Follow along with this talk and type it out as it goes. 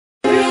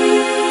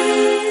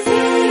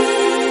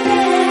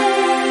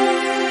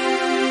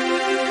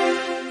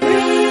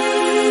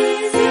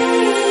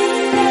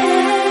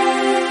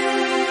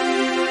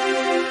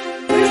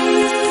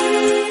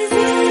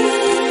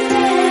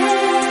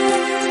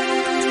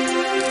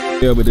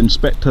Here with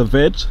Inspeckta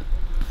Veg.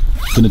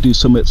 Gonna do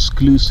some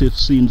exclusive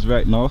scenes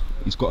right now.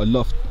 He's got a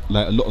lot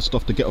of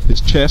stuff to get off his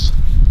chest.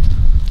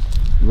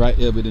 Right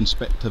here with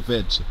Inspeckta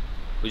Veg.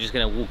 We're just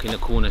gonna walk in the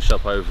corner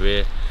shop over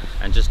here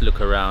and just look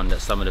around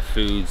at some of the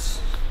foods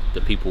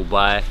that people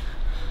buy.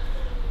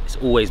 It's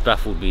always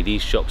baffled me,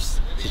 these shops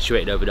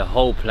situated over the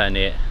whole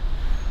planet,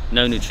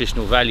 no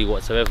nutritional value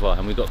whatsoever,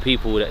 and we've got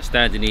people that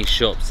stand in these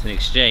shops and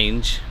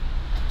exchange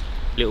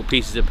little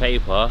pieces of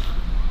paper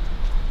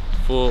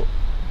for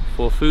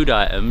food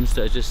items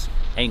that just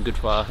ain't good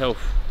for our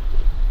health,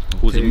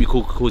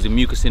 causing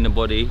mucus in the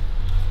body.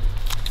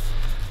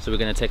 So we're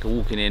going to take a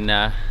walk in here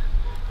now.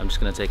 I'm just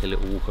going to take a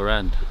little walk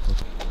around.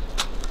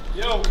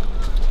 Yo!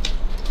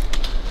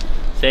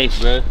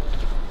 Safe, bro.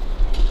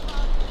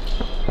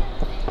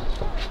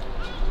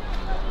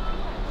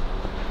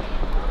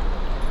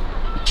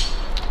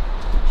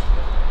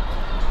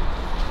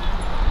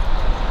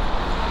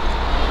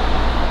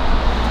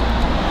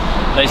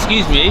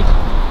 Excuse me,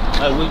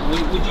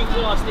 would you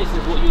class this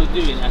as what you're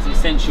doing as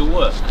essential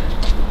work?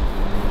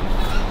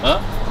 Huh?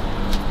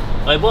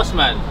 Hey boss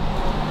man,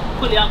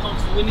 quickly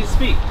we need to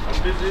speak.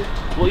 I'm busy.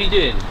 What are you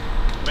doing?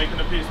 Making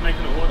a pizza,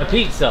 making an order. A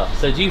pizza.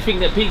 So do you think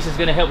that pizza is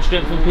going to help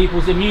strengthen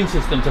people's immune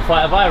system to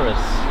fight a virus?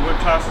 What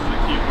class is a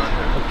key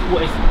worker?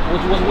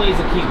 What is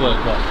a key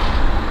worker?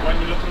 When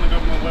you look on the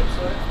government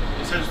website,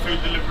 it says food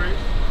delivery.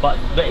 But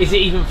is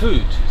it even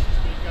food?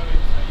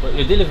 What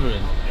you're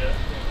delivering? Yeah.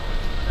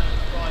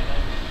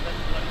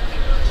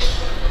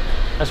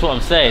 That's what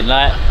I'm saying,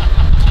 like,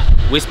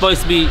 we're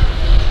supposed to be,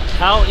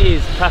 how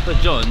is Papa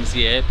John's,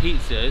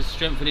 pizzas,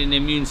 strengthening the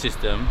immune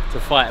system to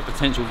fight a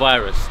potential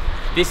virus?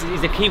 This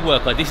is a key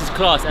worker, this is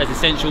classed as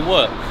essential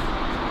work.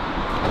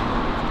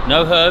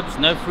 No herbs,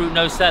 no fruit,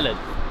 no salad.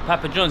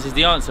 Papa John's is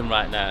the answer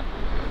right now.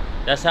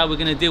 That's how we're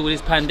gonna deal with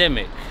this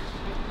pandemic.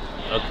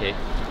 Okay.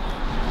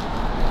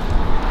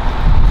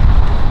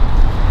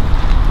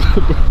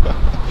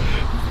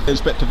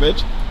 Inspeckta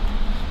Veg.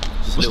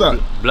 What's that?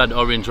 Blood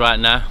orange right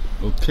now.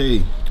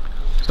 Okay.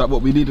 Is that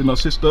what we need in our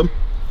system?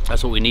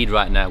 That's what we need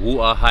right now.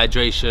 Water,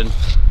 hydration,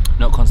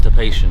 not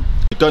constipation.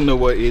 You don't know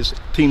what it is.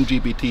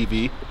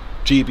 TeamGBTV.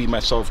 GB,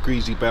 myself,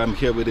 Greasy Bam,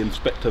 here with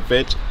Inspeckta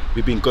Veg.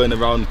 We've been going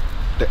around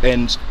the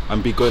ends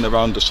and been going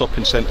around the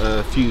shopping centre,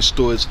 a few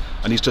stores,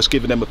 and he's just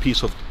giving them a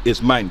piece of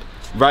his mind.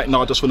 Right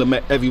now, I just want to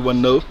let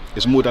everyone know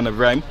it's more than a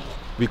rhyme.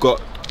 We've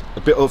got a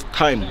bit of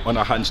time on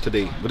our hands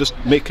today. We're just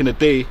making a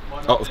day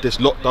out of this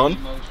lockdown.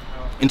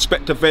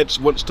 Inspeckta Veg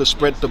wants to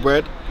spread the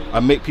word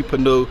and make people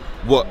know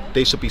what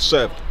they should be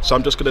served. So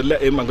I'm just going to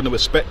let him, I'm going to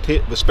respect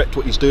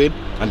what he's doing,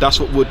 and that's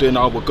what we're doing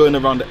now. We're going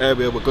around the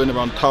area, we're going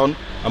around town,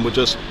 and we're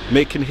just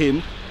making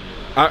him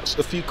ask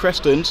a few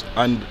questions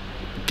and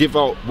give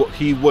out what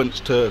he wants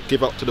to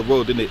give out to the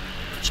world, innit?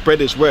 Spread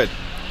his word,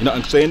 you know what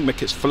I'm saying?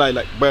 Make it fly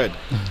like bird.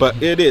 But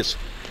here it is.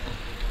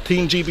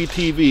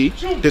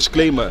 TeamGBTV,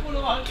 disclaimer,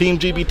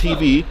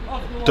 TeamGBTV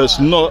does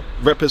not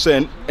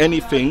represent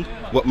anything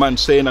what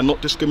man's saying. I'm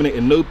not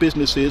discriminating no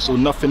businesses or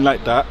nothing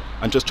like that.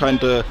 I'm just trying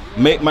to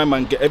make my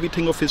man get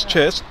everything off his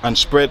chest and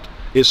spread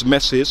his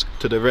message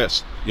to the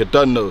rest. You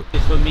don't know.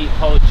 It's for meat,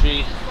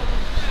 poultry.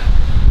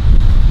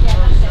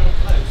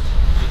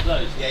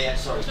 Yeah,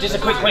 sorry. Just a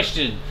quick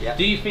question. Yeah.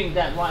 Do you think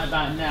that right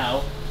about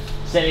now,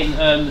 selling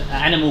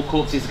animal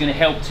corpses is going to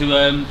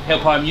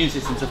help our immune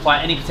system to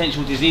fight any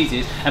potential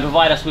diseases and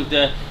provide us with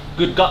the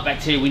good gut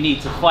bacteria we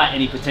need to fight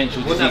any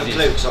potential diseases? I wouldn't have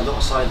a clue because I'm not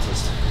a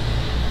scientist.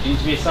 You need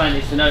to be a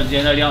scientist to know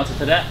the answer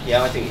to that?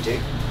 Yeah, I think you do.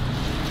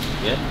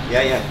 Yeah?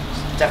 Yeah,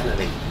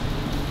 definitely.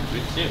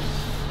 Really serious?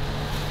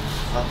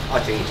 I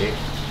think you do.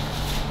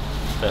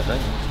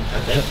 Perfect.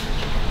 Okay.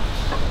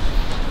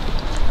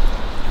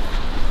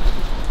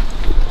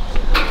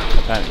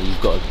 Apparently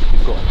you've got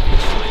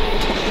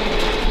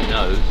to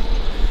know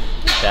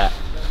that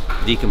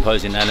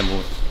decomposing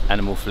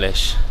animal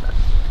flesh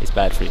is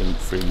bad for your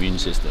immune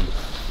system.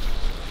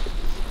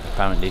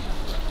 Apparently.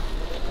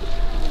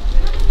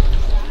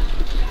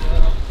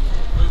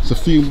 There's a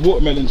few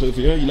watermelons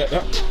over here, you like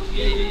that?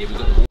 Yeah, we got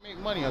the Make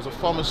money as a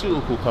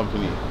pharmaceutical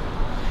company.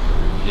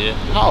 yeah.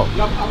 How?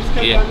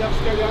 Yeah.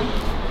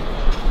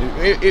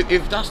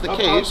 If that's the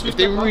case, if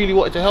they really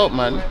wanted to help,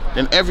 man,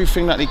 then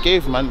everything that they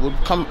gave, man, would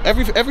come.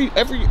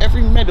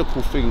 Every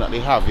medical thing that they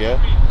have,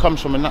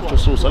 comes from a natural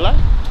source of life.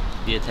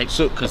 Yeah, take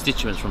So-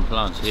 constituents from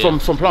plants. Yeah.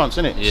 From plants,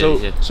 innit?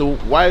 Yeah, So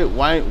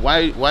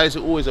why is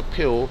it always a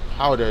pill,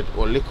 powdered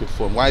or liquid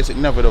form? Why is it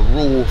never the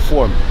raw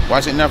form? Why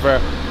is it never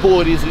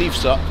pour these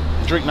leaves up,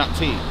 drink that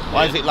tea?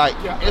 Why is it like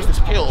here's this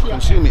pill,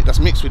 consume it, that's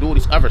mixed with all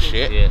this other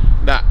shit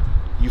that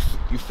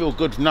you feel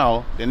good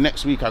now, then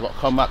next week I got to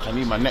come back, I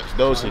need my next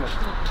dosage.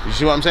 You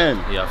see what I'm saying?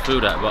 Yeah, I feel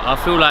that, but I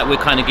feel like we're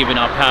kind of giving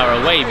our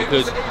power away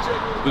because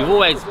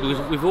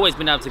we've always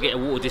been able to get a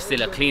water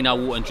distiller, clean our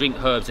water and drink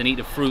herbs and eat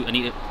the fruit and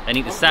eat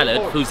the salad,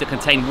 foods that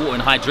contain water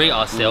and hydrate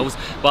ourselves.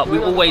 But we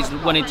always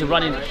wanted to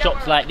run into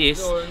shops like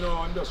this,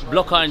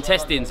 block our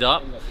intestines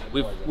up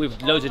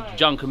with loads of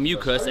junk and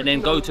mucus, and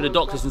then go to the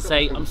doctors and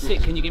say, I'm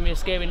sick, can you give me a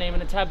scary name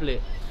and a tablet?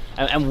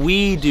 And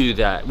we do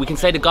that. We can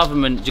say the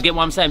government, do you get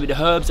what I'm saying? But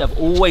the herbs have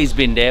always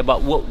been there,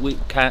 but what we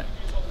can't,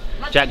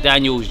 Jack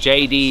Daniels,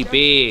 JD,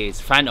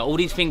 beers, Fanta, all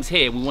these things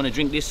here, we want to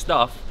drink this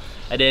stuff,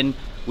 and then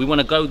we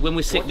want to go, when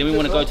we're sick, then we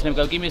want to go to them,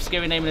 go, give me a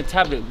scary name and a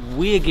tablet.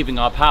 We're giving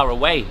our power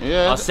away,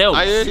 ourselves.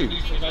 I hear you.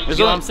 You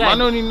know what I'm saying? I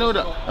don't even know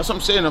that. That's what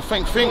I'm saying. I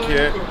think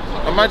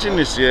yeah. Imagine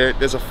this, yeah.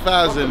 There's a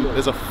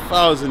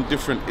thousand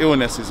different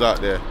illnesses out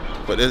there,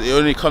 but it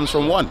only comes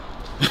from one.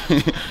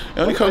 It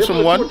only comes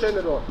from one.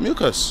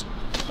 Mucus.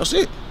 That's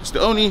it. That's the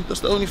only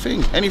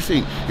thing.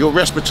 Anything. Your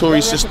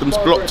respiratory system's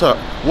blocked up.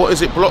 What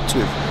is it blocked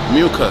with?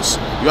 Mucus.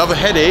 You have a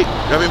headache,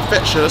 you have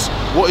infectious.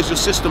 What is your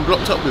system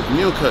blocked up with?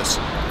 Mucus.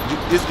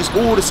 It's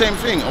all the same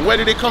thing. And where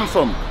do they come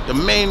from? The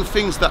main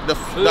things that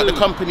the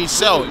companies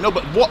sell. No,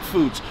 but what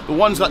foods? The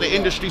ones that the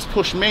industries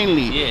push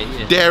mainly.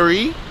 Yeah.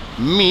 Dairy,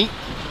 meat,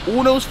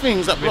 all those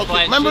things that block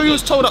it. Remember you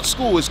was told at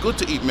school it's good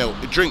to eat milk,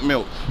 to drink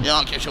milk.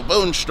 Yeah, it gets your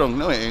bones strong.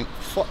 No, it ain't.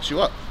 Fucks you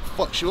up.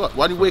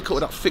 Why do you wake up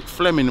with that thick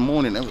phlegm in the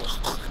morning?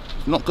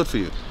 Not good for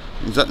you.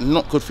 Is that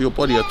not good for your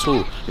body at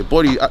all? Your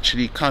body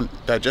actually can't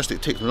digest it.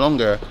 It takes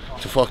longer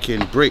to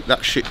fucking break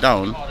that shit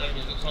down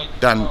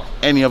than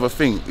any other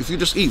thing. If you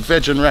just eat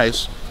veg and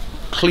rice,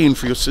 clean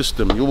for your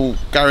system, you're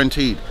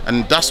guaranteed.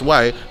 And that's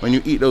why when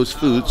you eat those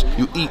foods,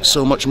 you eat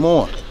so much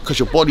more, because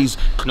your body's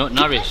not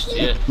nourished.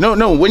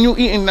 No, when you're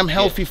eating them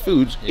healthy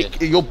foods,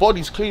 your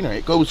body's cleaner.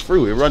 It goes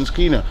through, it runs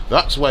cleaner.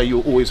 That's why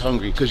you're always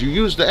hungry, because you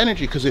use the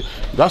energy.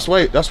 That's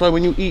why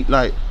when you eat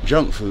like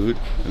junk food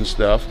and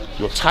stuff,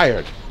 you're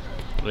tired.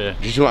 Yeah.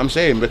 Do you see what I'm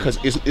saying? Because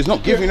it's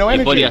not giving you no energy.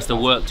 Your body has to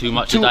work too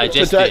much to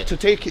digest it. To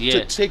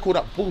take all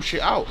that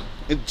bullshit out.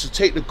 To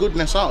take the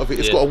goodness out of it.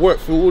 It's got to work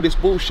through all this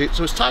bullshit,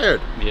 so it's tired.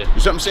 You see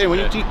what I'm saying? When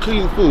you eat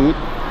clean food,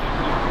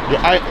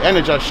 you're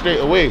energized straight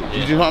away.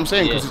 You see what I'm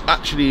saying? Because it's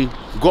actually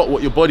got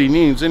what your body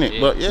needs, innit?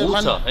 But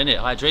water, innit?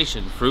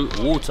 Hydration, fruit,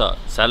 water,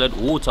 salad,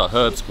 water,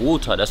 herbs,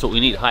 water. That's what we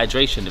need.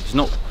 Hydration. If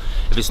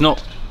it's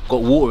not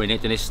got water in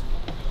it, then it's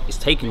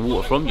taking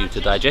water from you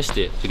to digest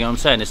it. Do you get what I'm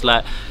saying? It's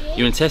like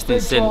your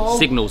intestines send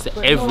signals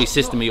to every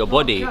system of your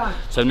body.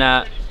 So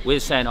now we're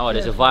saying, oh,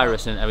 there's a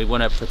virus and we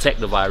want to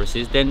protect the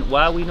viruses. Then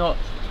why are we not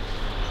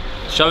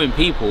showing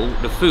people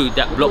the food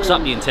that blocks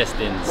up the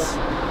intestines?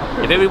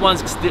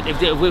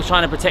 If we're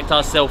trying to protect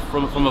ourselves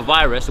from a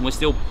virus and we're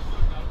still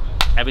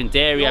having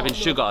dairy, having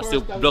sugar,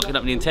 still blocking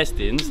up the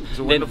intestines.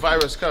 So when the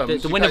virus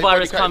comes, when the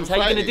virus comes, how are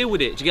you going to deal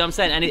with it? Do you get what I'm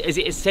saying? And is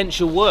it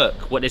essential work,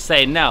 what they're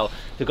saying now,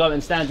 to go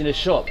and stand in a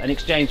shop and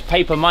exchange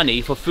paper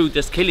money for food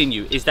that's killing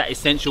you? Is that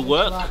essential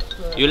work?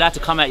 You're allowed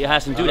to come out your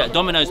house and do that.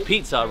 Domino's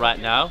Pizza right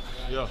now,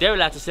 they're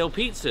allowed to sell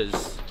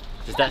pizzas.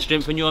 Does that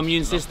strengthen your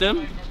immune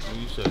system?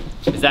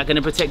 Is that going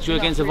to protect you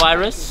against a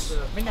virus?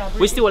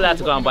 We're still allowed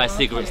to go and buy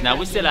cigarettes now.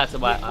 We're still allowed to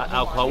buy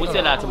alcohol. We're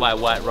still allowed to buy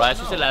white rice.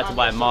 We're still allowed to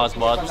buy Mars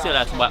bars. We're still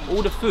allowed to buy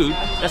all the food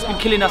that's been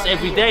killing us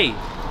every day.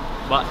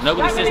 But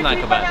nobody says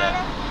nothing about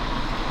that.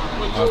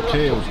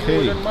 Okay.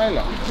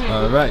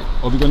 Alright.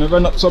 Are we going to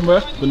run up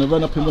somewhere? We're going to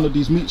run up in one of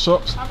these meat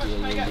shops? Yeah,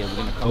 we're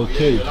going to come.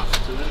 Okay.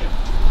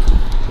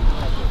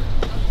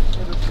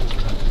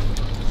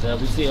 So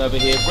we see over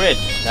here bread.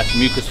 That's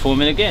mucus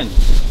forming again.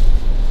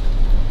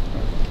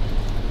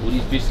 All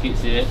these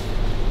biscuits here,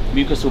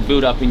 mucus will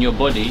build up in your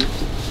body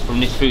from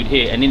this food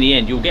here, and in the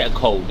end you'll get a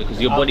cold because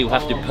your body will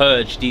have to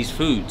purge these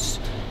foods.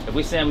 If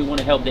we're saying we want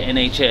to help the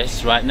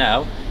NHS right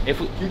now,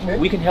 if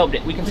we can help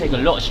it, we can take a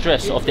lot of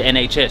stress off the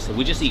NHS. If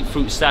we just eat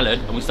fruit salad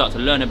and we start to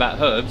learn about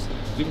herbs,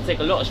 we can take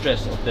a lot of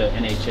stress off the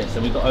NHS.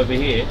 And we've got over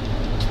here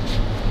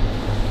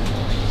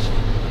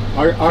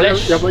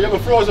flesh.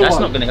 That's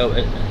not going to help.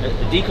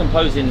 A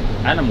decomposing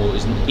animal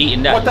is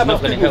eating that. It's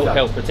not going to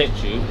help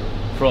protect you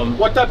from.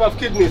 What type of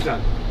kidneys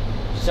then?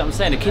 See what I'm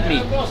saying? A kidney,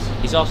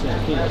 he's asking,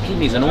 a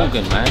kidney is an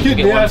organ, man. You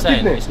get what I'm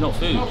saying? It's not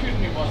food. You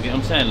get what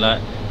I'm saying? Like,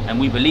 and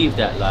we believe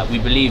that. Like, we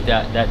believe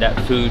that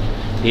food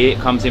here, it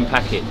comes in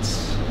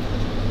packets.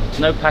 There's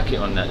no packet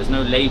on that. There's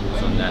no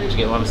labels on that. Do you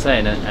get what I'm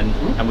saying?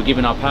 And we're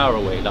giving our power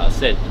away. Like I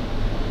said,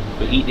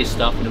 we eat this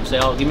stuff and they'll say,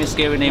 oh, give me a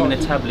scary name and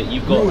a tablet.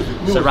 You've got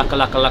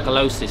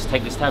Sarakalakalosis.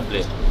 Take this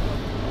tablet.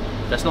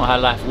 That's not how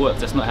life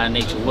works. That's not how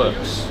nature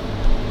works.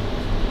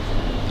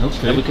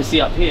 Okay. And we can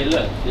see up here,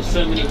 look, there's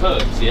so many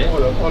herbs, yeah?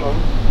 Hold on.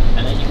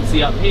 And then you can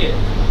see up here,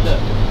 look,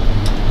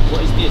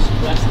 what is this?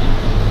 Plastic.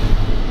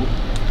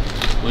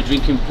 We're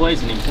drinking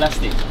poison in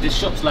plastic. This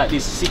shop's like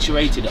this,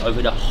 situated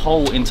over the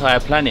whole entire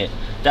planet.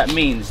 That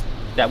means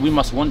that we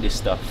must want this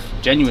stuff,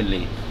 genuinely.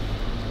 Do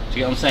you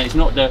get what I'm saying? It's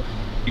not the,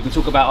 you can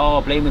talk about, oh,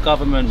 blame the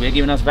government, they're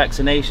giving us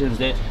vaccinations,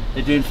 they're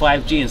doing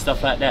 5G and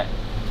stuff like that.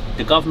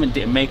 The government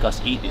didn't make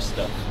us eat this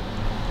stuff.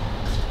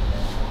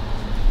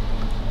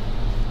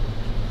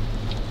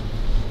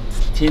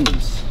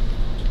 Tins.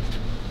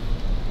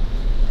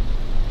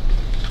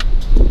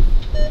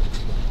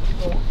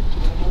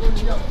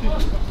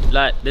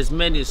 Like there's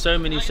so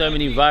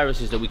many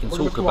viruses that we can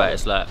talk about.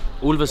 It's like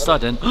all of a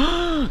sudden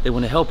they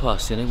want to help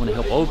us and they want to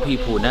help old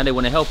people. Now they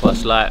want to help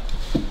us. Like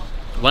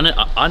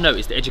I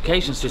noticed the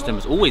education system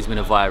has always been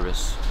a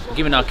virus. We're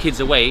giving our kids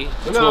away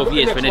for 12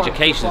 years for an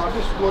education,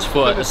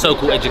 for a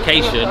so-called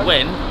education,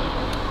 when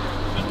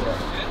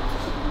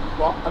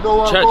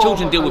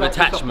children deal with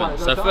attachment.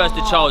 So first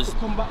the child's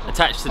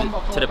attached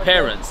to the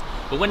parents,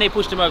 but when they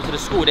push them over to the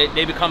school,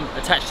 they become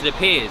attached to the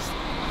peers.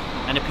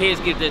 And the peers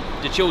give the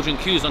children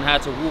cues on how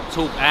to walk,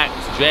 talk, act,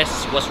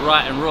 dress, what's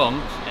right and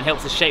wrong, and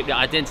helps to shape their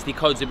identity,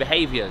 codes and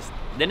behaviours.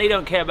 Then they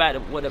don't care about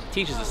what the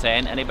teachers are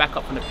saying, and they back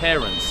up from the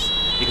parents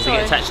because they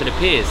get attached to the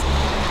peers.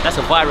 That's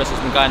a virus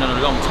that's been going on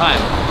a long time,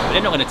 but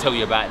they're not going to tell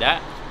you about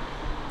that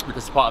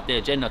because it's part of their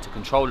agenda to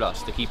control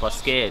us, to keep us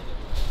scared.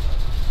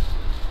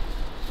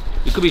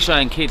 We could be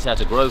showing kids how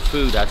to grow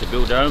food, how to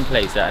build their own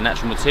place out of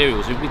natural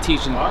materials. We could be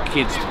teaching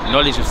kids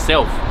knowledge of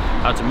self,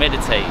 how to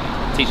meditate.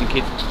 Teaching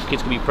kids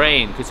could be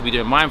praying, kids could be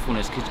doing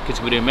mindfulness, kids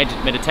could be doing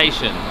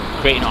meditation,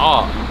 creating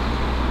art.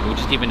 We're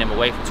just giving them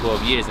away for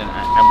 12 years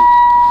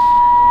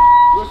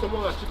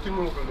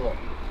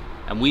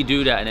and we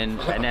do that, and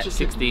then at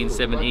 16,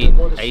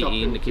 17,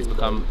 18, the kids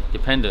become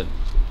dependent,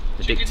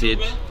 addicted.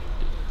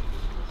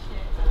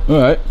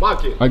 Alright,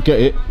 I get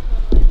it.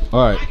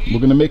 Alright, we're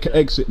gonna make an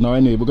exit now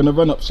anyway. We're gonna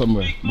run up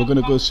somewhere. We're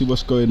gonna go see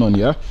what's going on,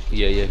 yeah?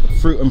 Yeah.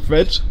 Fruit and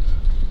veg.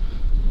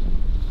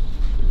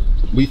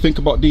 What do you think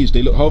about these?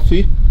 They look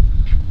healthy?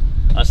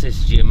 I say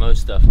it's GMO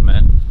stuff,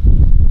 man.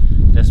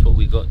 That's what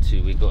we got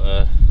to.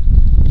 We're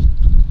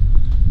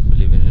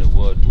living in a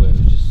world where it's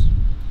just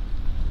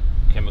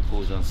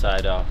chemicals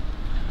inside our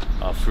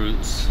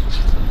fruits,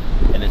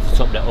 and then to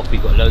top that off, we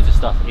got loads of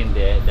stuff in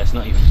there that's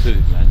not even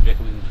food, man. Do you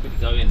reckon we can quickly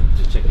go in and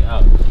just check it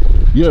out?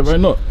 Yeah, why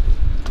not?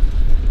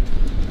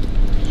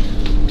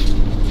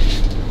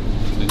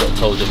 We got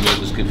told that milk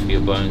was good for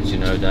your bones, you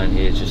know. Down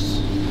here,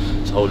 just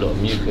there's a whole lot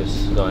of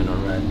mucus going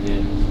on around here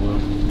as well.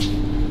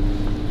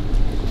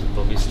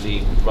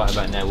 Obviously, right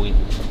about now,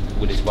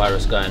 with this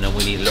virus going on,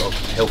 we need a lot of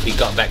healthy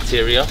gut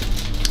bacteria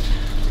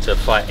to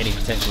fight any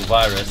potential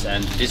virus,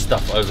 and this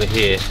stuff over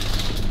here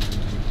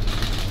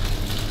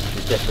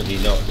is definitely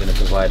not going to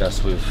provide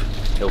us with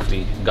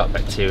healthy gut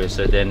bacteria.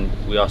 So then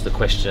we ask the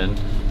question,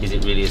 is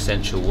it really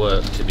essential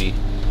work to be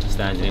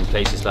standing in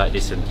places like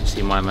this? And you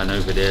see my man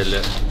over there,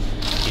 look,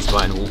 he's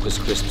buying Walker's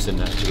crisps and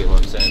that, do you get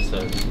what I'm saying?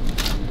 So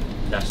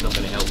that's not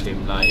going to help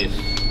him. Like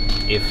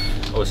if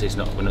obviously it's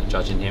not, we're not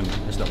judging him,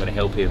 it's not going to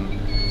help him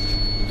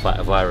fight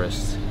a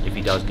virus if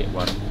he does get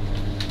one.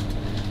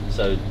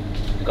 So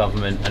the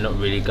government are not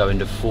really going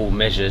to full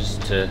measures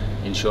to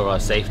ensure our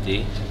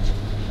safety.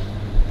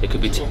 They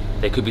could be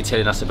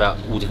telling us about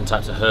all different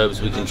types of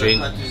herbs we can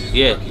drink.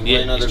 Yeah,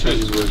 it's true.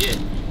 Yeah,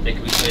 they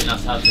could be telling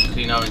us how to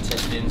clean our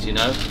intestines, you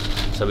know,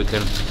 so we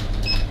can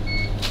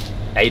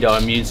aid our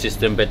immune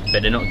system. But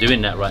they're not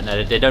doing that right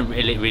now. They don't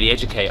really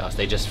educate us.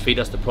 They just feed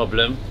us the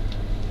problem,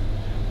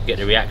 get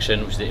the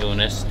reaction, which is the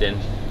illness. Then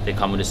they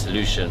come with a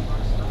solution,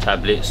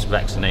 tablets,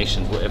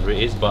 vaccinations, whatever it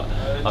is. But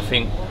I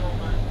think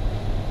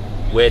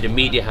where the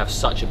media have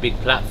such a big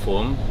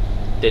platform,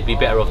 they'd be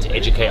better off to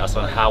educate us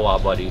on how our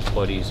bodies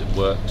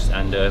works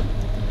and the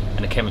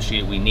chemistry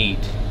that we need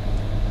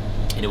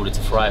in order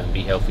to thrive and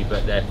be healthy.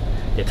 But they're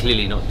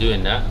clearly not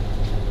doing that.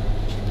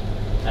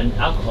 And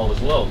alcohol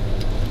as well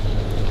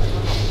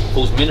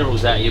pulls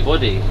minerals out of your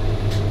body.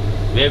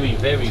 Very,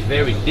 very,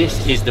 very.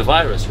 This is the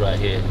virus right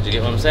here. Do you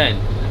get what I'm saying?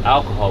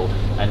 Alcohol,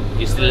 and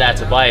you're still allowed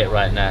to buy it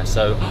right now.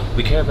 So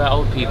we care about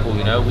old people,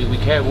 you know. We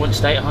care. We want to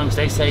stay at home,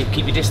 stay safe,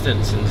 keep your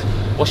distance,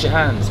 and wash your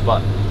hands.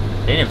 But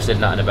they never said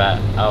nothing about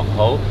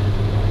alcohol.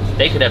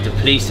 They could have the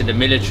police and the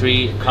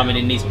military coming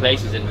in these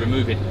places and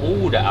removing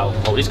all the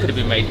alcohol. This could have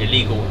been made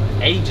illegal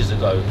ages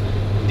ago.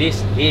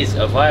 This is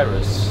a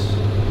virus.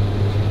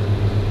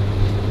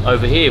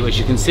 Over here, which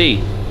you can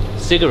see,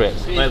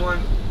 cigarettes. As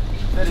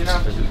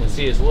you can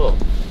see as well,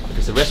 if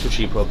it's a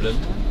respiratory problem.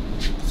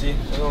 See,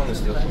 everyone is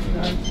still coming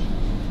back.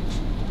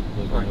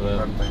 We're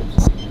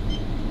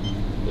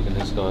gonna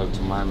just go over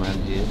to my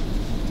man here.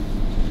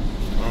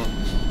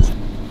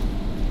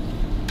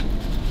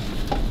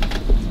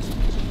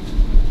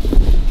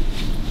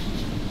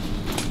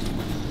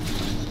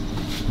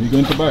 What are you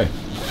going to buy?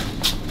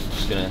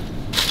 Just gonna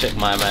check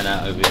my man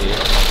out over here.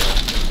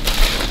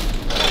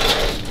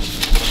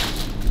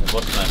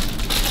 What's man?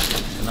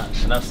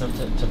 Can I have some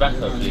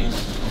tobacco, please?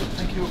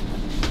 Thank you.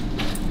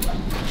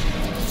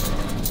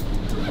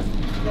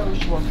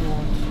 Which one do you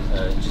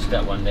want? Just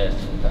that one there,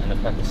 and a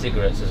pack of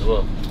cigarettes as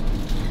well.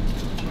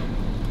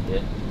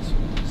 Yeah.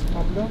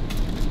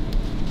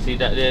 See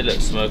that there? Look,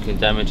 smoking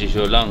damages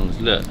your lungs.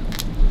 Look,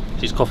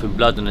 she's coughing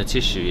blood on the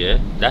tissue. Yeah,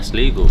 that's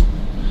legal.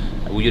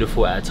 And we would have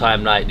thought at a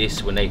time like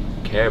this, when they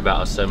care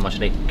about us so much,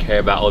 and they care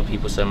about old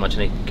people so much,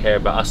 and they care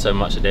about us so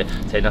much, that they're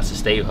telling us to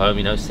stay home.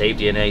 You know, save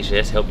the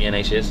NHS, help the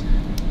NHS.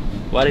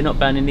 Why are they not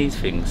banning these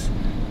things?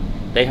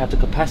 They have the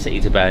capacity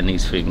to ban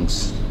these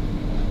things.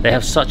 They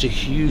have such a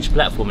huge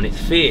platform, and it's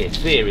fear.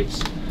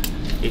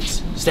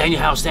 It's stay in your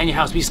house,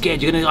 be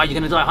scared, you're gonna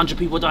die, 100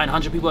 people are dying,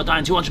 100 people are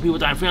dying, 200 people are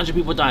dying, 300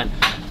 people are dying.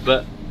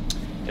 But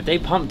if they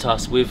pumped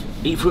us with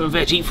eat fruit and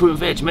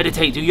veg,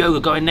 meditate, do yoga,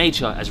 go in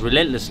nature, as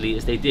relentlessly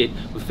as they did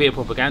with fear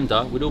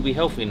propaganda, we'd all be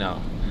healthy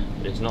now.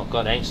 But it's not.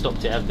 God, they ain't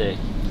stopped it, have they?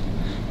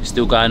 It's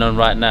still going on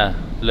right now.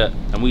 Look,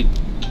 and we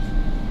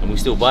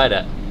still buy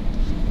that.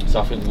 So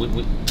I think we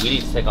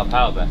need to take our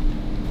power back.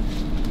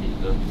 There you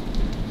go.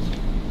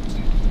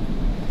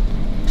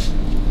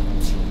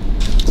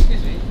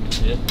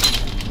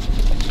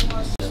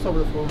 Yeah. Stop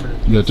it for a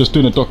minute. Yeah, just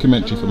doing a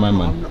documentary for my I'm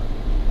man. not.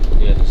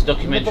 Yeah, it's I'm not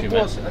documentary, the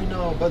man. boss, I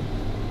know, but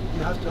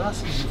you have to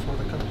ask me before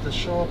they come to the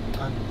shop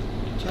and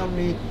tell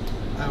me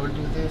I will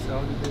do this, I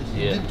will do this.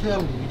 You Yeah. didn't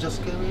tell me, you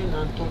just came in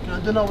and talking. I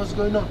don't know what's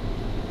going on.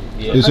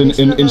 Yeah. Is And it's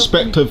never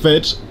Inspeckta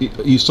Veg?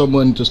 He's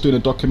someone just doing a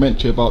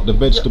documentary about the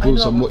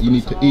vegetables know, and what you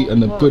need to that's eat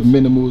and the how it good was.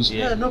 minimals.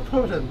 Yeah. Yeah, no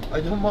problem.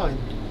 I don't mind.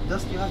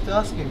 Just you have to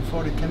ask me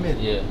before you come in.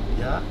 Yeah.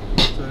 Yeah.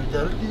 So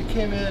directly you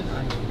came in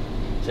and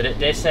So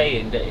they're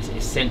saying that it's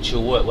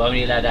essential work. We're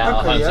only allowed out Okay,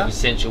 our homes yeah. of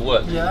essential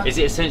work. Yeah. Is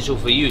it essential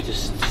for you to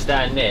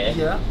stand there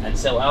Yeah. and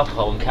sell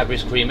alcohol and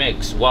Cadbury's cream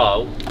eggs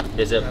while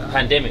there's a Yeah.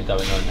 pandemic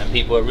going on and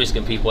people are at risk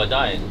and people are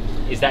dying?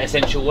 Is that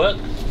essential work?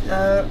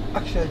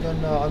 actually I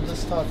don't know. I'm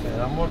just staff here.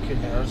 I'm working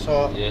here.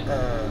 So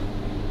Yeah.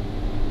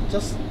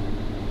 just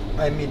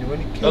I mean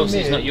when it came Obviously,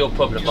 in, it's not your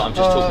problem, but I'm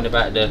just talking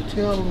about the.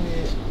 Tell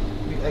me,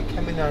 I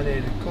come in and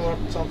I record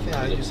something.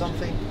 I do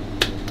something.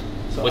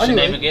 So What's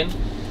anyway, your name again?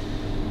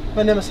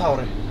 My name is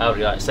Howry. How are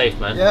you? Right, safe,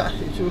 man. Yeah,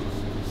 you too.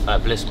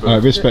 Alright, bless, bro.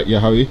 Alright, respect you,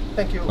 Howie.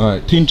 Thank you.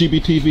 Alright,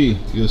 TeamGBTV,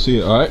 you'll see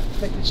it, alright?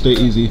 Thank you. Stay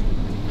easy.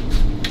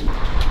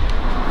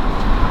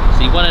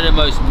 See, one of the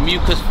most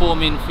mucus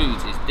forming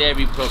foods is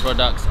dairy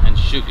products and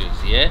sugars,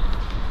 yeah?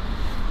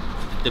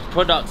 The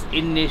products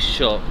in this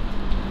shop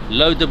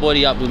load the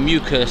body up with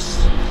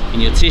mucus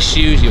in your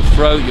tissues, your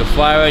throat, your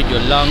thyroid,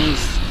 your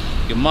lungs,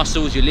 your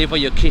muscles, your liver,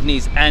 your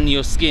kidneys and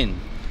your skin.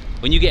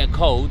 When you get a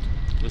cold,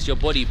 it's your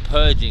body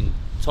purging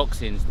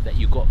toxins that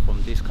you got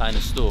from this kind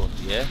of store,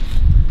 yeah?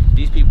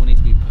 These people need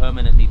to be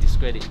permanently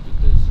discredited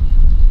because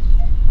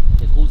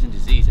they're causing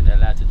disease and they're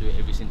allowed to do it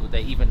every single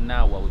day. Even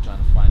now, while we're trying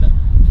to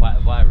fight a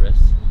virus,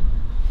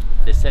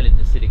 they're selling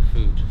acidic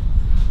food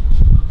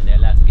and they're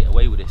allowed to get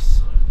away with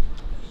this.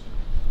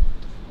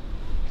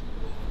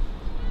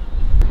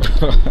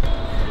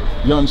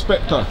 Yo,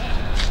 Inspector,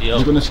 Yo,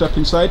 you gonna step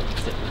inside?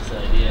 step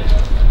inside, yeah.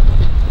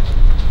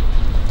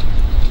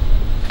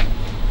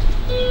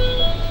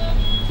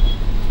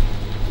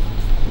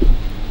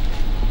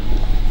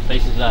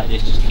 Places like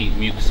this just keep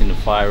mucus in the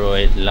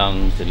thyroid,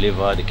 lungs, the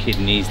liver, the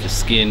kidneys, the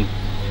skin.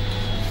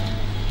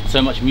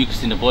 So much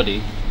mucus in the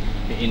body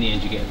that in the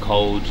end you get a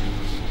cold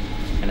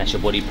and that's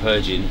your body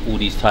purging all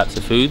these types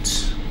of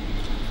foods.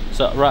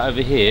 So right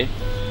over here,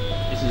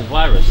 this is a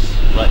virus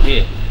right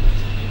here.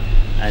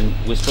 And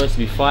we're supposed to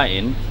be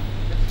fighting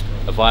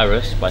a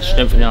virus by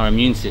strengthening our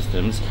immune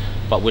systems,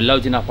 but we're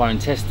loading up our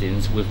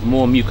intestines with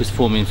more mucus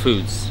forming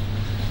foods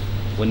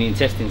when the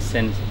intestines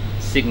send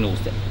signals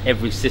to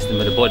every system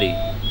of the body.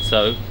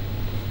 So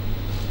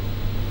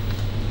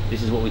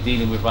this is what we're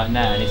dealing with right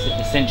now, and it's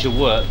essential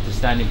work to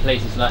stand in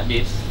places like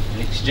this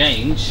and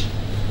exchange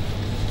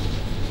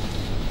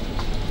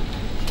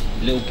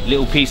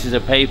little pieces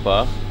of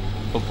paper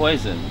for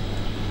poison.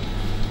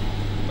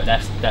 But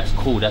that's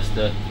cool. That's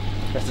the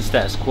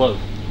status quo.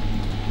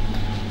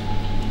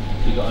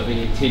 We got over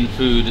here tin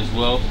food as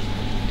well.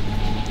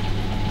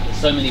 There's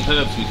so many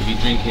herbs we could be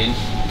drinking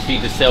to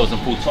feed the cells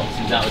and pull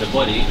toxins out of the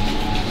body.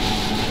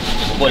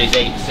 The body's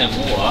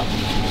 80% water,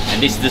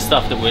 and this is the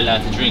stuff that we're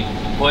allowed to drink.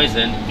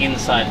 Poison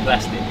inside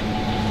plastic.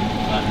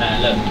 Right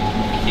now, look,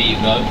 here you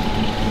go.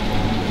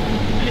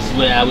 And this is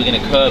how we're going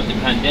to curb the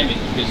pandemic,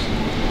 because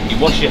you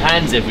wash your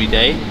hands every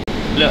day.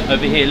 Look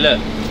over here, look.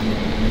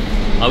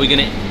 Are we going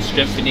to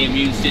strengthen the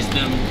immune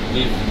system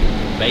with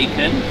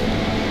bacon?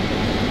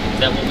 Is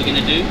that what we're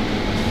going to do?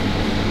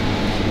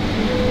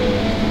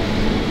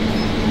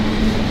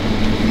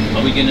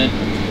 Are we going to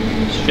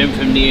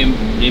strengthen the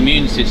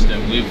immune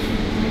system with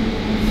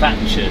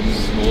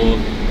Thatchers or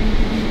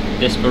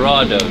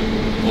Desperado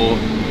or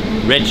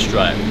Red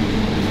Stripe?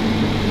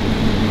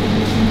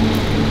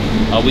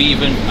 Are we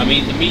even, I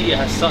mean, the media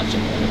has such a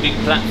big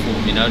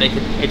platform, you know, they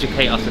could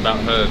educate us about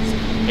herbs,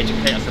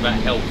 educate us about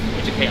health,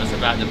 educate us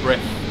about the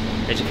breath,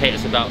 educate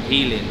us about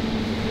healing,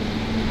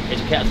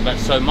 educate us about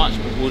so much,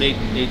 but all they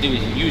do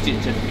is use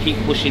it to keep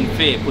pushing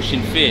fear,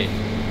 pushing fear.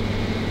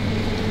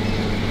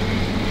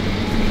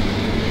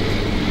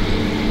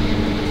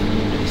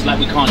 It's like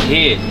we can't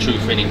hear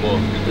truth anymore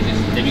because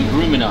they've been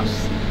grooming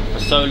us for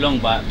so long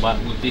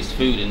with this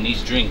food and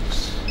these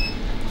drinks,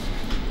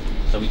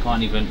 so we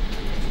can't even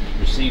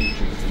receive the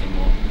truth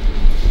anymore.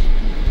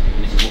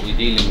 And this is what we're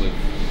dealing with.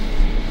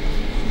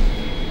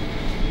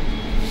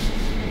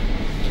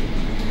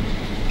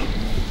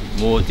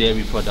 More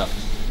dairy products,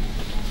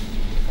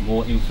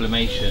 more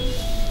inflammation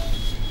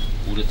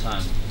all the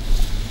time.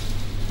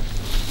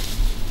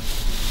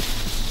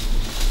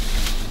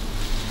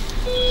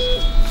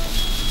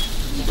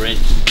 Bread,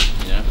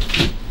 you know,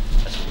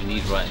 that's what we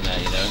need right now,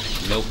 you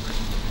know,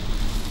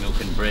 milk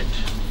and bread.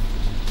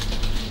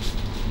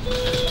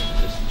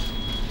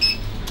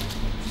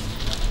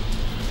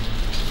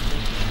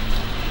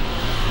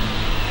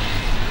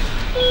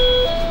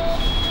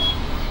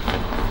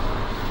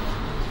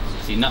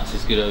 See, nuts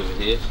is good over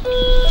here.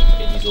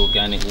 Get these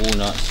organic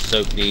walnuts,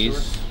 soak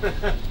these.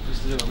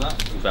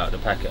 Without the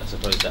packet, I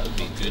suppose that would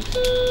be good.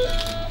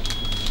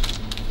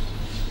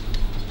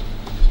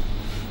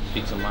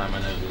 Speak to my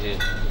man over here.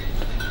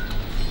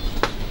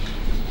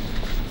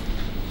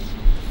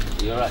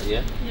 You're right,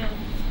 yeah? Yeah.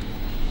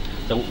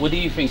 So what do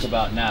you think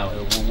about now,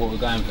 what we're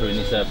going through in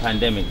this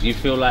pandemic? Do you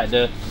feel like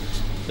the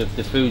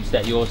foods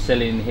that you're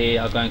selling here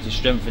are going to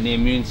strengthen the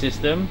immune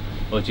system?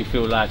 Or do you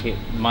feel like it's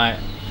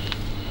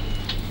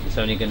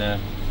only going to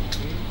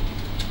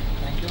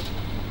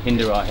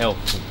hinder our health?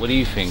 What do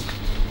you think?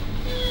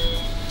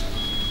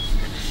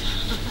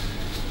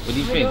 What do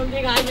you think? I don't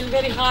think I will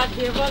very hard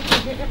here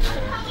working.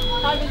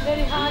 I will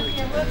very hard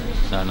here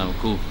working. No,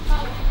 cool.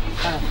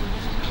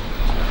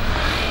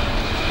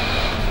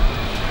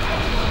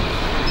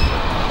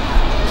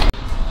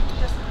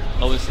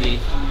 Obviously,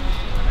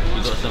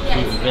 we've got some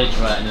fruit and veg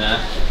right now.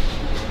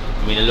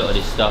 I mean, a lot of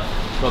this stuff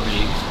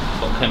probably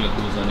got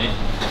chemicals on it.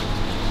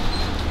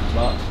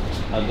 But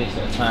I guess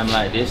at a time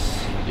like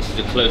this is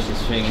the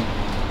closest thing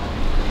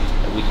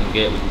that we can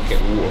get. We can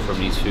get water from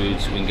these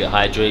foods, we can get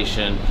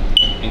hydration,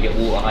 we can get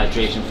water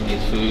hydration from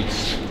these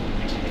foods.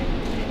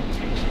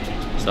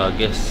 So I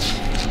guess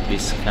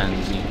this can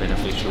be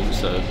beneficial.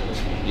 So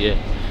yeah,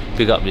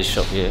 pick up this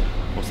shop here.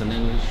 What's the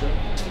name of this shop?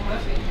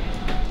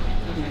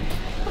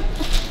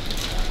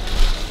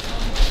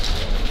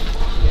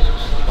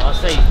 I'll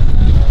say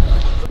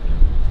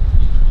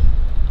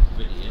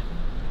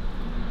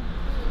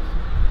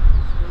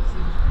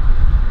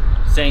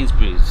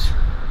Sainsbury's,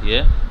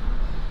 yeah?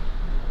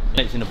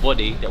 It's in the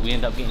body that we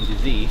end up getting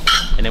disease,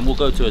 and then we'll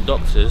go to a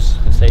doctor's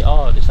and say,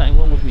 oh, there's something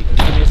wrong with me, can you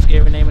give me a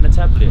scary name and a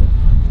tablet?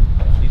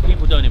 These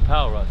people don't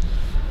empower us.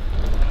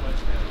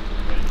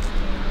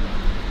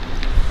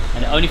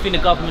 And the only thing the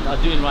government are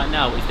doing right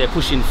now is they're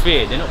pushing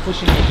fear. They're not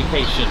pushing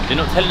education. They're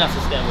not telling us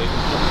to stay away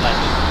from stuff like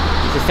this.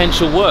 It's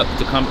essential work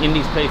to come in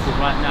these places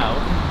right now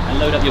and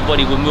load up your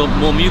body with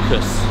more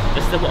mucus.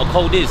 This is what a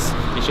cold is.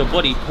 It's your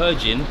body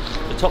purging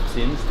the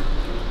toxins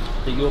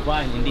that you're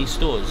buying in these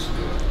stores.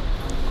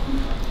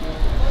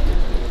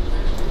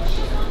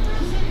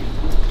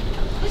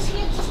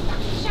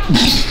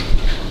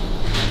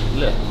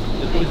 Look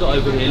what we got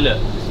over here,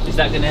 look. Is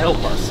that going to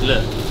help us?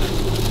 Look,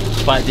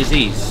 fight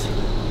disease.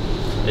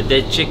 A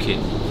dead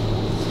chicken.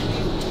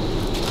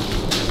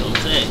 That's what I'm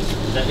saying.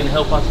 Is that going to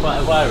help us fight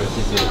a virus?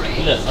 Is it?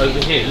 Look,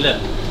 over here,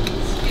 look.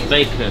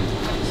 Bacon.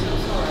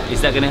 Is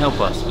that going to help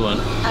us? Go on.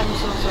 I'm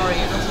so sorry,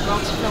 I was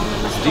about to film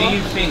in the store. Do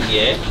you think,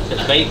 yeah,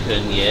 that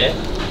bacon, yeah,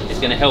 is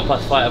going to help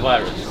us fight a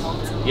virus?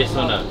 Yes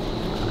or no?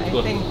 I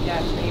think,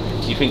 yeah,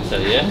 maybe. You think so,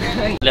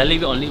 yeah?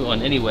 Leave it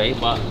on anyway,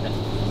 but... No.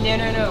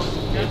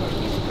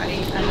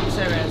 I'm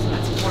serious,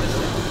 it's a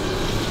policy.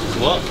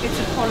 What? It's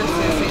a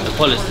policy. A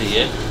policy,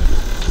 yeah?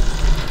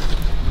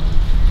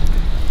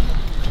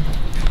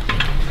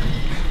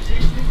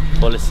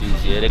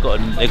 Policies, yeah, they got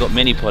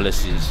many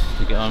policies.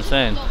 You get what I'm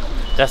saying?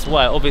 That's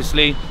why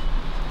obviously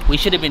we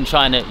should have been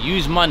trying to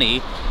use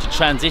money to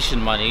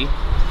transition money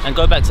and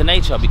go back to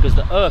nature, because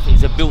the earth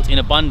is a built-in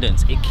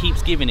abundance. It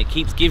keeps giving, it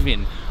keeps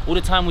giving. All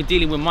the time we're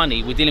dealing with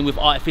money, we're dealing with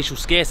artificial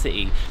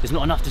scarcity. There's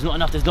not enough, there's not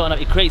enough, there's not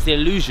enough. It creates the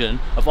illusion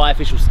of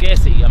artificial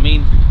scarcity. I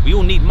mean, we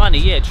all need money,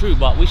 yeah, true,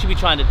 but we should be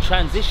trying to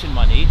transition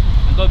money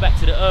and go back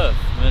to the earth.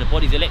 I mean, the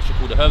body's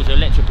electrical, the herbs are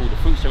electrical, the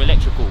fruits are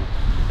electrical,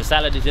 the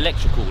salad is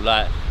electrical.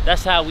 Like,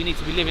 that's how we need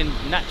to be living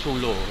natural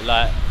law.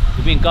 Like,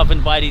 we're being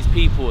governed by these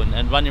people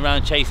and running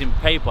around chasing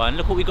paper. And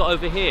look what we got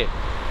over here.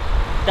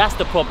 That's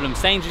the problem.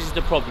 Sainsbury's is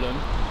the problem.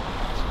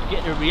 You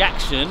get the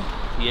reaction,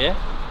 yeah,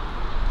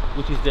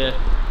 which is the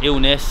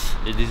illness,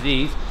 the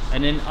disease,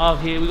 and then out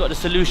here we got the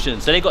solution.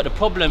 So they got the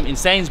problem in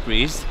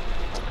Sainsbury's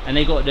and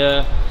they got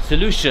the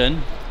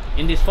solution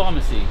in this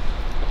pharmacy.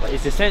 But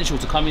it's essential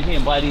to come in here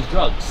and buy these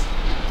drugs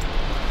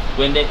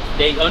when they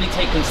only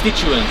take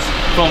constituents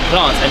from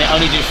plants and they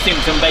only do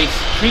symptom-based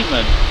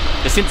treatment.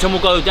 The symptom will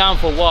go down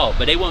for a while,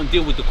 but they won't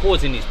deal with the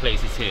cause in these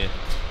places here.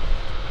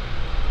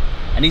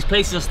 And these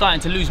places are starting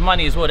to lose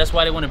money as well. That's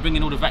why they want to bring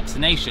in all the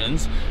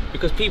vaccinations,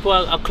 because people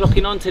are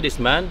clocking onto this,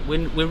 man.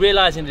 We're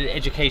realizing that the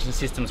education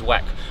system's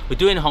whack. We're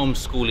doing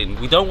homeschooling.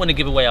 We don't want to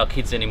give away our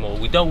kids anymore.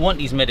 We don't want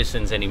these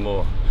medicines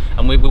anymore.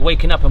 And we're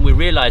waking up and we're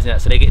realizing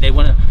that. So they're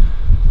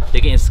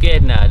getting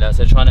scared now. So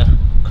they're trying to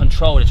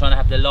control. They're trying to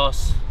have their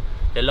last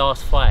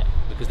fight,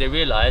 because they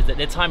realize that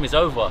their time is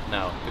over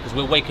now, because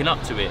we're waking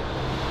up to it.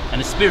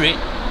 And the spirit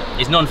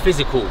is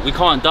non-physical. We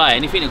can't die.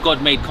 Anything that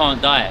God made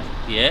can't die,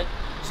 yeah?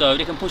 So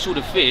they can push all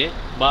the fear,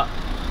 but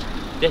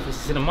death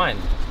is in the mind.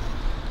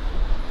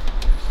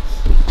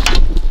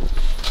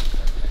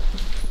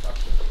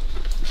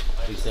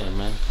 What are you saying,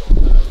 man?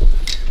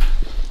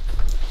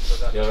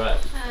 You alright?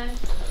 Hi.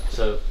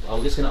 So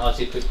I'm just going to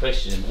ask you a quick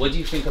question. What do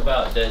you think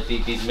about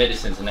these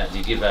medicines and that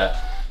you give out?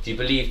 Do you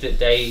believe that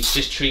they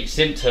just treat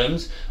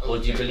symptoms, or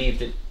do you believe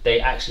that they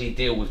actually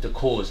deal with the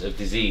cause of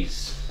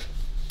disease?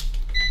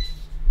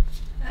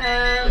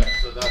 Yeah,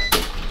 so that's,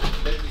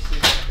 let me see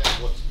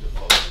what's the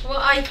problem. What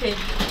I think.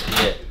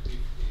 Yeah.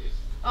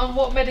 On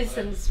what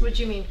medicines? What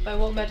do you mean by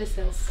what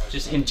medicines?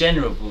 Just in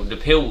general, the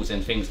pills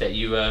and things that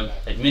you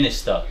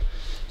administer.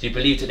 Do you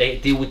believe that they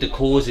deal with the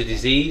cause of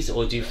disease,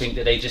 or do you think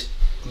that they just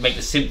make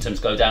the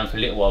symptoms go down for a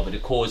little while, but the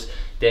cause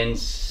then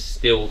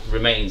still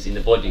remains in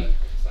the body?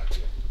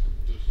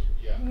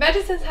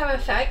 Medicines have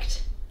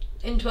effect,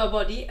 into our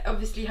body,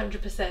 obviously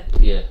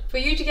 100%. Yeah. For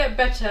you to get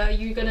better,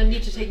 you're gonna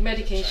need to take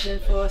medication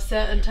for a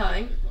certain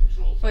time,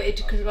 for it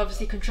to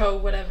obviously control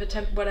whatever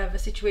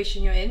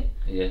situation you're in.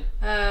 Yeah.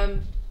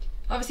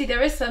 Obviously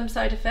there is some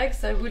side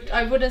effects. I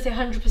wouldn't say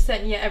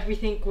 100% yet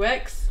everything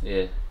works.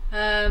 Yeah.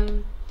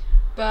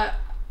 But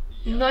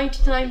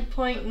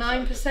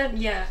 99.9%,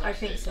 yeah, I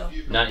think so.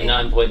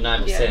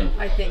 99.9%. Yeah,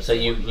 I think so.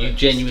 You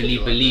genuinely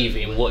believe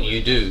in what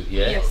you do,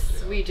 yeah?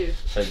 Yes, we do.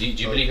 So do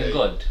you believe in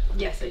God?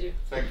 Yes, I do.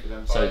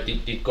 So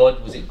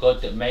was it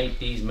God that made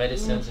these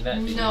medicines and that?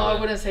 No, I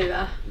wouldn't say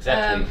that.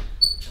 Exactly.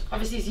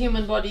 Obviously it's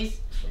human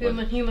bodies.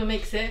 Human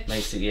makes it.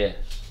 Makes it, yeah.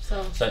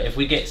 So if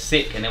we get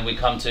sick and then we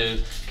come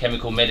to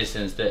chemical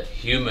medicines that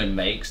human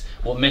makes,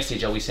 what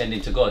message are we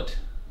sending to God?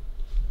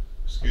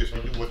 Excuse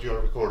me, what you are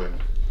recording?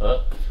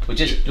 We're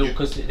just,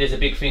 because there's a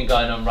big thing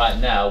going on right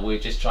now, we're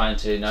just trying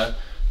to, you know,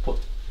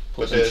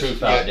 put some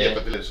truth out there. Yeah,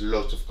 but there's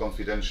lots of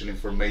confidential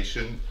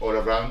information all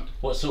around.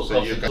 What sort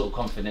of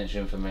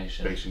confidential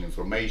information? Patient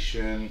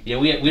information. Yeah,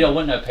 we don't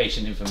want no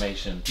patient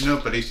information.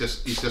 No, but it's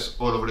just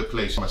all over the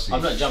place.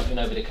 I'm not jumping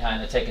over the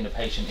counter, taking the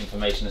patient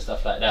information and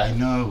stuff like that. I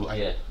know.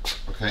 Yeah.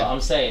 Okay. But I'm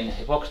saying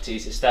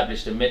Hippocrates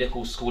established a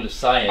medical school of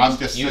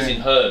science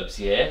using herbs,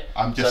 yeah?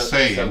 I'm just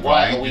saying, so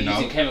why right, are we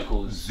using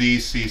chemicals?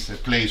 This is a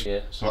place,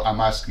 so I'm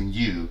asking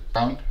you,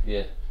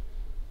 Yeah.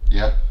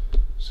 Yeah?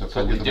 So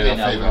what we're doing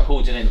now, we're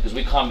recording it because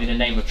we can't be in the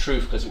name of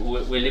truth, because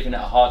we're living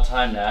at a hard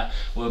time now.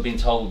 We're being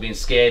told, we're being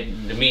scared,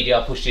 the media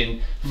are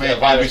pushing. May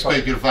I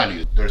respect your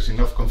value? There's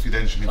enough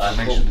confidential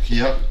information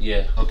here.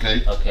 Yeah.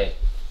 Okay. Okay.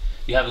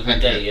 You have a good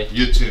day, yeah?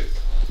 You too.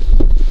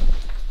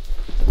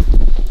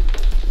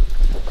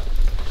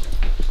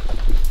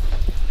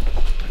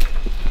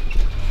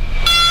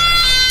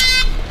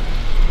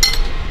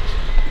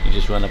 You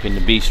just run up in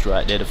the beast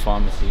right there, the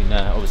pharmacy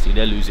now. Obviously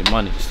they're losing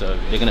money, so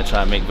they're gonna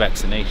try and make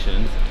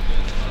vaccinations.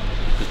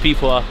 Because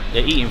people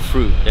they're eating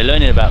fruit, they're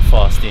learning about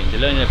fasting,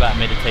 they're learning about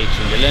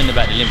meditation, they're learning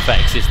about the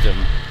lymphatic system,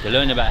 they're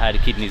learning about how the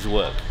kidneys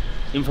work.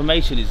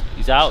 Information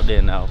is out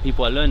there now,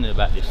 people are learning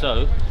about this,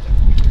 so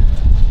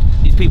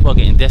these people are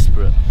getting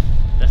desperate.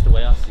 That's the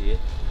way I see it.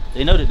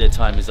 They know that their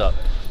time is up.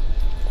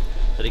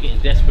 So they're getting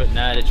desperate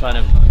now, they're trying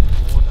to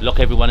lock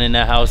everyone in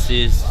their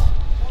houses,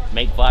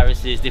 make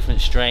viruses,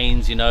 different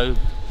strains, you know,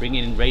 bring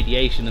in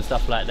radiation and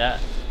stuff like that.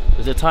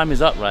 Because their time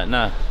is up right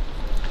now.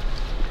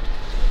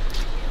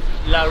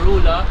 La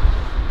Rula,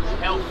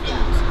 health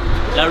foods.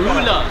 La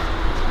Rula.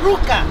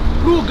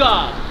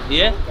 Ruga,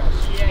 yeah?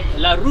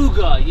 La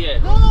Ruga, yeah.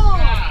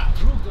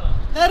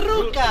 La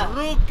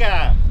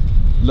Ruga.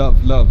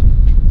 Love.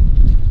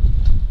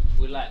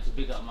 We'd like to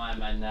big up my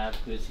man now,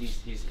 because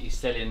he's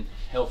selling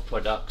health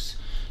products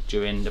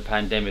during the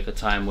pandemic, a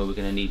time where we're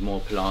going to need more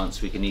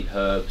plants, we can need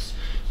herbs,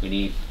 we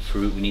need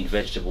fruit, we need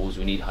vegetables,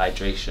 we need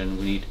hydration,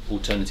 we need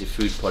alternative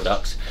food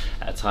products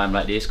at a time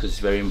like this, because it's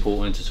very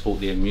important to support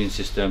the immune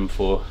system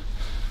for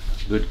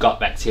good gut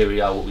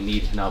bacteria, what we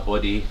need in our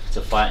body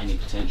to fight any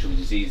potential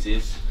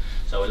diseases.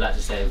 So I'd like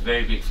to say a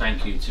very big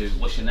thank you to,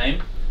 what's your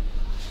name?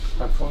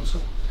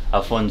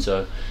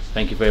 Alfonso.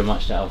 Thank you very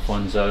much to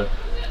Alfonso,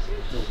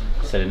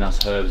 selling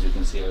us herbs. You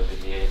can see over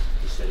here,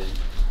 he's selling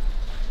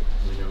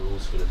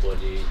minerals for the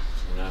body,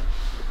 you know.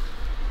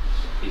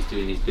 He's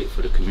doing his bit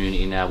for the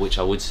community now, which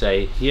I would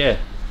say, yeah,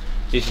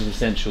 this is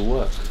essential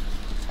work.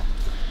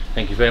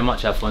 Thank you very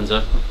much,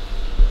 Alfonso.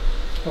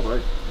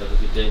 Alright. Have a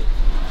good day.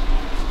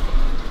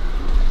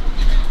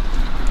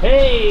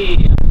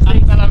 Hey!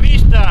 Hasta la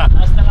vista!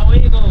 Hasta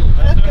luego!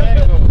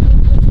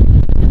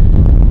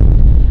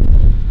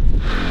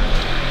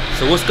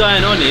 So what's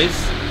going on is,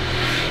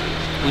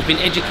 we've been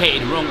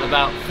educated wrong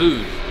about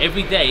food.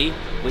 Every day,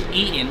 we're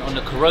eating on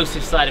the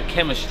corrosive side of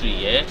chemistry,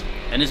 yeah?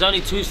 And there's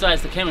only two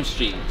sides to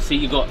chemistry. See,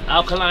 you got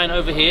alkaline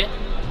over here,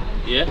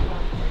 yeah?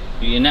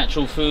 Your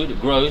natural food, it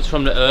grows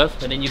from the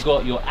earth, and then you've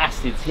got your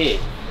acids here.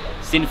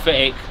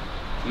 Synthetic,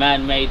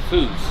 man-made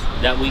foods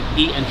that we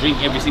eat and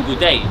drink every single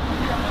day.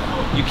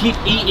 You keep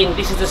eating,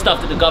 this is the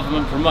stuff that the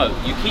government promote.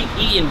 You keep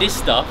eating this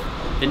stuff,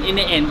 then in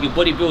the end your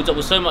body builds up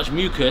with so much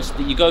mucus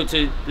that you go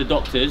to the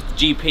doctors, the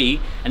GP,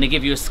 and they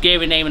give you a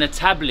scary name and a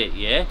tablet,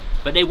 yeah?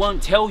 But they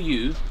won't tell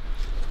you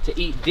to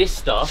eat this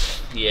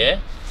stuff, yeah?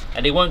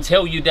 And they won't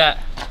tell you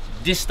that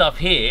this stuff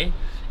here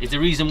is the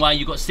reason why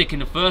you got sick in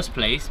the first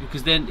place,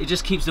 because then it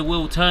just keeps the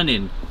wheel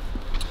turning.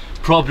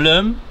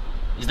 Problem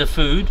is the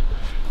food,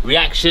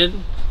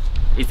 reaction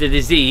is the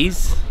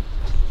disease,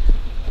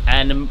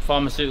 and the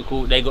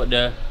pharmaceutical, they got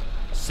the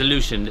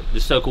solution, the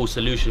so-called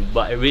solution,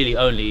 but it really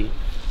only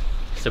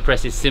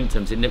suppresses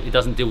symptoms. It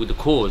doesn't deal with the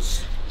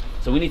cause.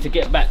 So we need to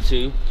get back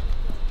to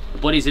the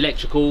body's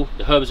electrical,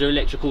 the herbs are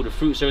electrical, the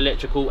fruits are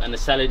electrical, and the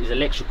salad is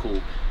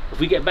electrical. If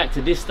we get back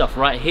to this stuff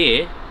right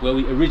here, where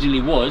we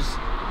originally was,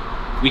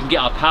 we can get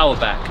our power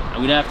back,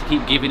 and we don't have to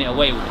keep giving it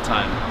away all the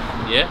time,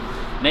 yeah?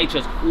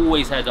 Nature's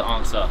always had the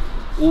answer,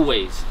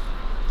 always.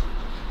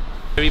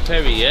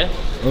 Peri, yeah?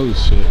 Oh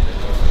shit.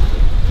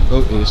 Oh,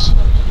 it is.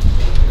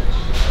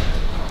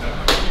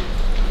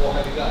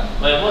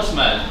 Well, boss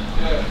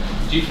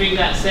man, do you think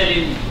that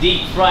selling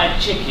deep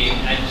fried chicken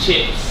and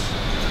chips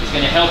is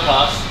going to help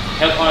us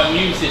help our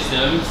immune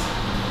systems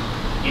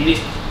in this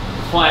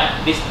fight,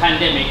 this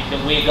pandemic that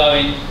we're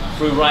going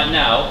through right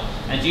now?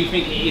 And do you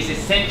think it is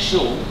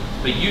essential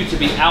for you to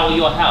be out of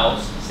your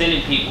house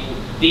selling people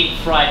deep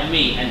fried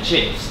meat and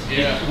chips?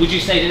 Yeah. Would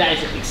you say that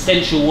that is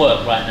essential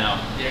work right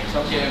now? Yeah, because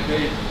I'm getting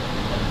paid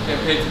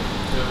to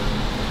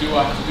do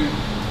what I have to do.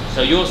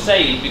 So you're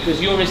saying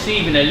because you're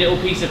receiving a little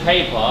piece of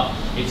paper,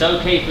 it's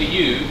okay for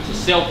you to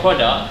sell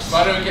products. If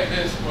I don't get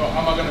this, well,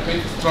 how am I going to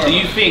pay for this? Do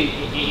you think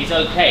it is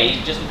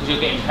okay, just because you're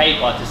getting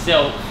paper to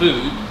sell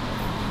food,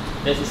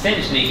 that's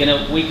essentially going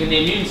to weaken the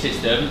immune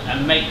system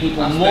and make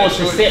people more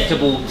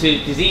susceptible to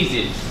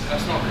diseases?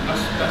 That's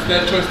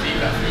their choice to eat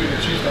that food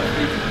and choose that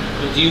food.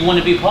 But do you want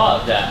to be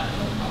part of that?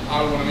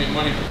 I want to make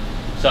money.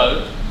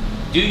 So,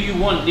 do you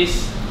want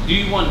this? Do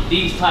you want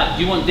these types?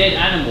 Do you want dead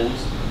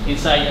animals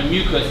inside a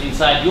mucus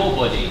inside your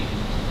body?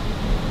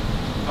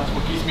 That's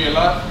what keeps me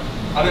alive.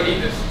 I don't eat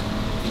this.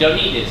 You don't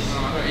eat this. No,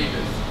 I don't eat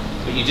this.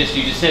 But you just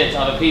sell it to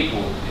other people.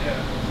 Yeah.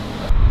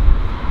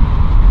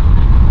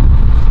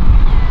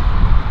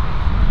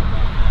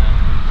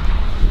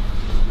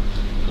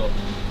 Got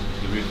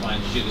your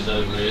refined sugars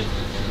over here.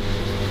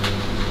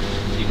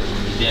 You've got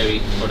the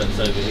dairy products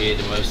over here,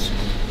 the most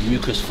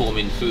mucus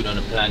forming food on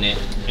the planet.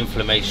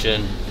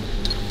 Inflammation,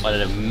 one of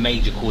the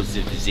major causes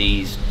of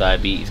disease,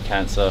 diabetes,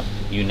 cancer,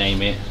 you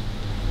name it.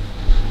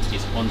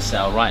 It's on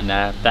sale right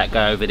now. That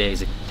guy over there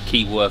is a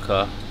key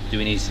worker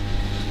doing his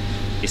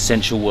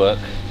essential work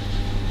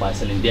by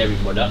selling dairy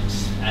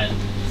products and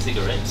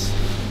cigarettes.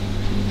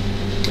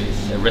 But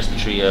it's a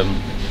respiratory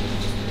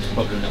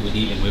problem that we're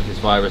dealing with. This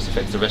virus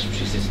affects the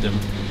respiratory system.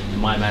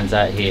 And my man's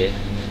out here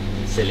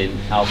selling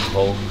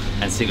alcohol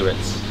and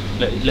cigarettes.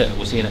 Look,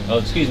 we're seeing it. Oh,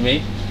 excuse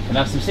me. Can I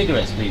have some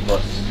cigarettes, please,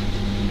 boss?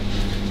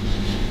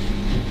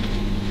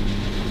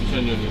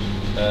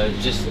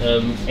 Just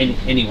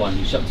anyone.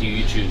 It's up to you.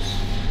 You choose.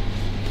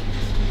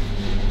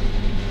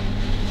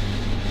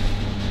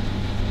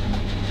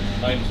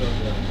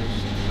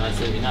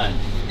 $9.79.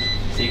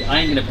 See, I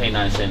ain't gonna pay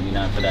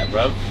 $9.79 for that,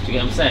 bro. Do you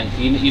get what I'm saying?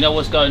 You know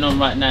what's going on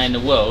right now in the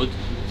world.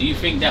 Do you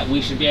think that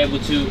we should be able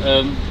to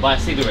buy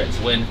cigarettes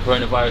when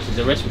coronavirus is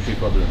a respiratory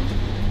problem?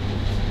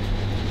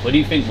 What do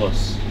you think,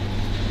 boss?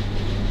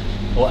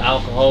 Or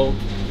alcohol?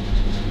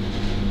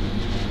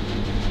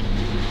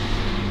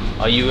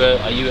 Are you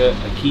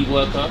a key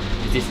worker?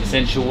 Is this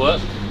essential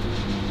work?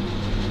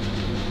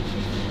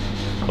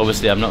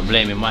 Obviously, I'm not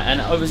blaming my.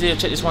 And obviously,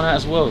 check this one out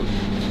as well.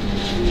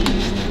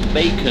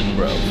 Bacon,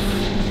 bro.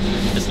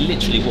 That's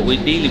literally what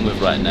we're dealing with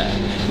right now.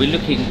 We're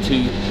looking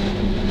to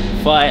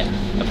fight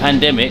a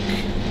pandemic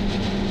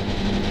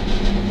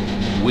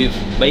with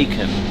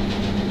bacon.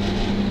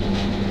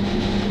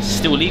 It's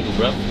still illegal,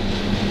 bro.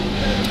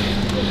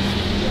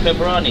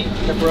 Pepperoni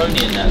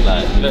in that,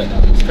 like, look,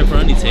 it's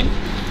pepperoni thing.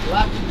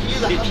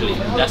 Literally,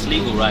 that's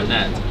legal right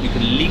now. You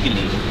can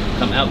legally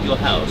come out your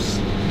house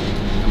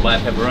and buy a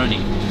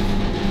pepperoni.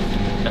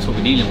 That's what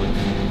we're dealing with.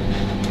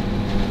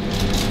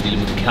 We're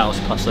dealing with cow's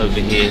pus over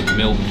here,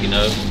 milk, you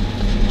know,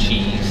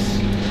 cheese,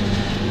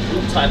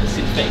 all types of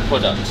synthetic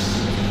products.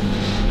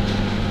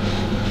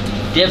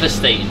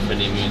 Devastating for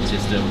the immune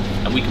system,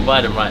 and we can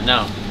buy them right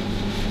now.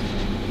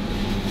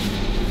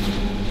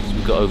 So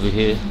we've got over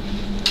here.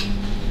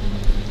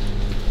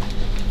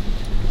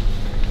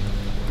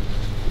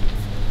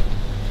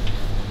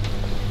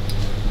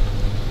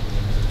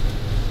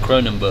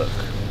 Cronenberg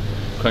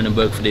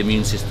for the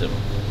immune system.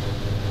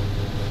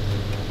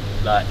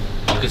 Like,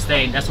 you can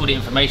stay in, that's all the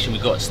information we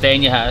got. Stay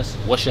in your house,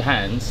 wash your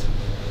hands,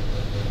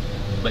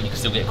 but you can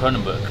still get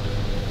Cronenberg.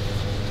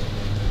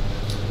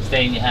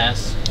 Stay in your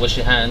house, wash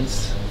your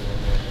hands,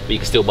 but you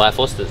can still buy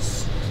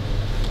Foster's.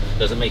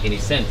 Doesn't make any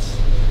sense.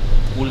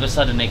 All of a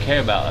sudden they care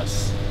about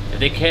us. If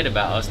they cared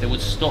about us, they would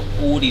stop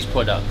all these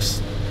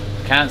products.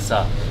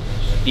 Cancer,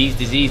 these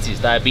diseases,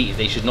 diabetes,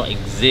 they should not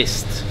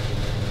exist.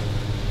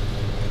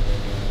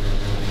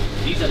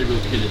 These are the real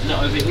killers. Look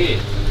over here.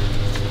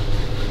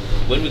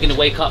 When we're going to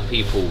wake up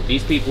people,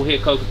 these people here,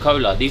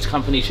 Coca-Cola, these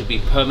companies should be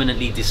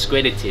permanently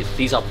discredited.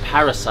 These are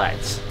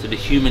parasites to the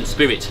human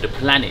spirit, to the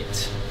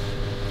planet.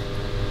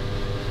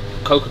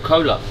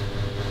 Coca-Cola.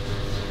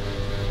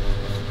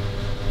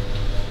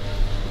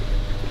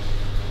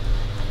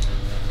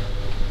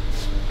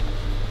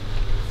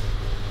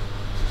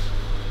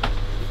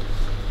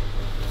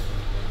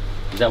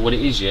 Is that what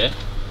it is, yeah?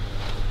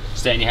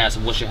 Stay in your house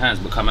and wash your hands,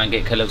 but come and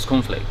get Kellogg's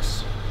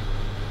cornflakes.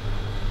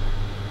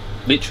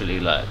 Literally,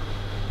 like.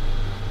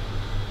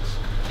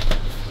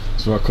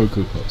 So our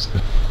Cocoa Pops.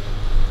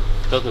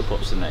 Cocoa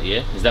Pops in that,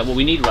 yeah? Is that what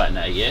we need right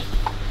now, yeah?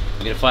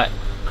 We're gonna fight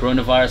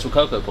coronavirus with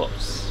Cocoa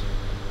Pops.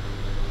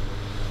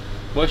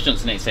 Boris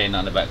Johnson ain't saying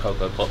nothing about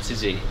Cocoa Pops, is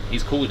he?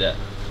 He's cool with that.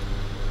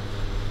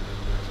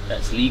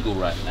 That's legal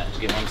right now, do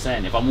you get what I'm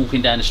saying? If I'm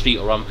walking down the street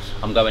or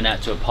I'm going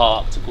out to a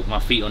park to put my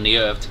feet on the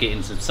earth to get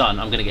into some sun,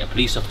 I'm gonna get a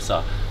police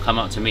officer come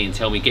up to me and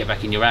tell me get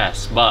back in your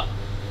ass, but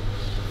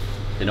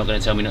they're not gonna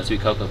tell me not to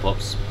eat Cocoa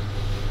Pops.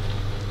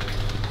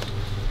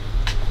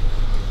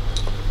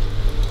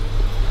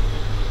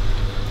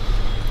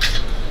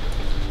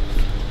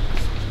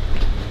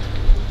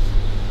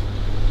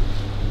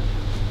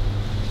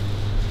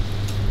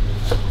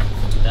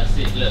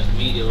 it. Look,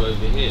 media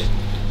over here.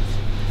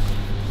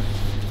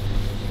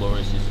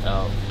 Boris is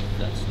out.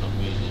 That's not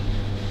reading.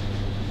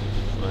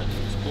 Right,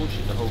 it's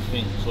bullshit, the whole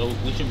thing. So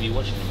we shouldn't be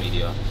watching the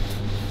media,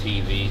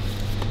 TV,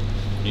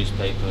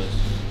 newspapers.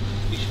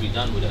 We should be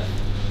done with that.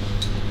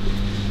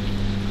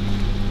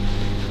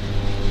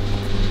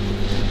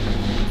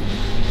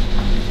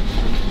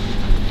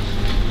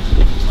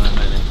 My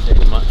man ain't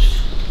saying much.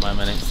 My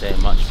man ain't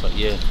saying much, but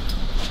yeah,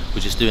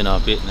 we're just doing our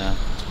bit now.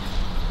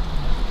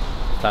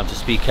 Time to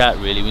speak out,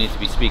 really. We need to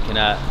be speaking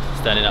out,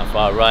 standing up for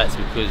our rights,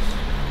 because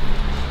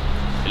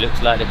it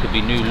looks like there could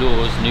be new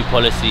laws, new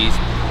policies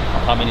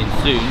coming in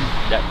soon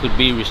that could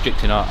be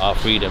restricting our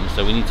freedom.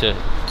 So we need to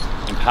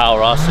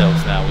empower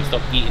ourselves now. We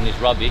stop eating this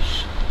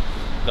rubbish,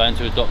 going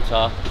to a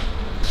doctor.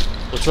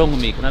 What's wrong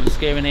with me? Can I have a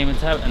scary name and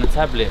a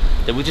tablet?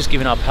 That we're just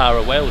giving our power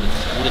away all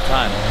the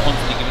time,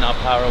 constantly giving our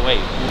power away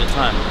all the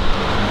time.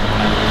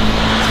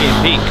 It's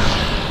getting peak.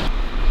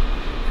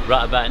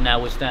 Right about now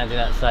we're standing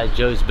outside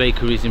Joe's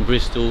Bakeries in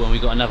Bristol, and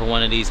we've got another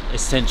one of these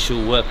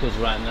essential workers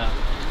right now.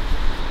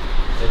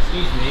 So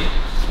excuse me.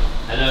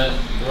 Hello,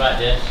 you're right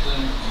there.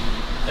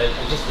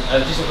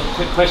 Just a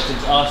quick question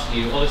to ask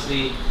you.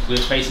 Obviously, we're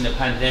facing a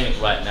pandemic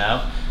right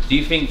now. Do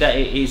you think that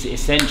it is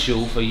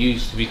essential for you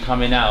to be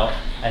coming out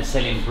and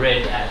selling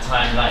bread at a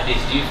time like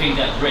this? Do you think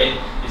that bread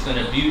is going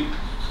to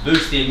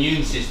boost the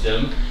immune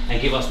system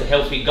and give us the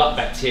healthy gut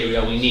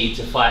bacteria we need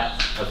to fight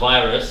a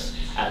virus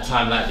at a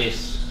time like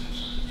this?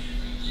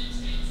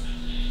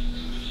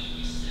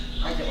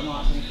 I don't want to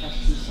answer any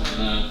questions, sorry.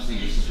 I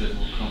think it's a bit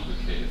more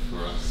complicated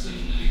for us in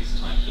these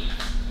type of,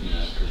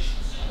 because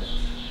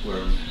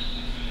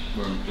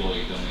we're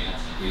employed and we have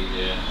to be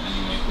here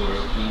anyway for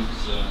open,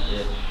 so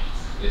yeah.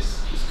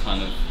 It's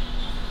kind of,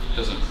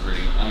 doesn't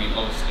really, I mean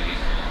obviously,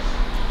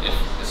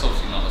 it's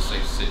obviously not a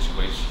safe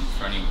situation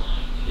for anyone.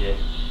 Yeah.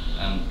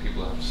 And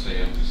people have to stay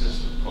home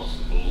because of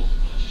possible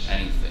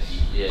anything,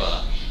 yeah.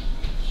 But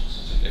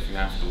if you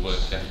have to work,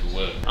 you have to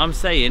work. I'm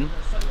saying,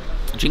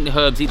 drink the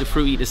herbs, eat the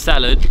fruit, eat the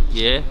salad,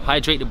 yeah,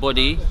 hydrate the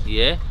body,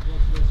 yeah,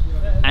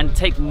 and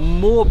take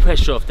more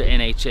pressure off the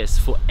NHS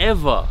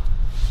forever.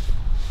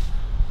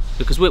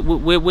 Because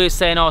we're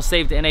saying, oh,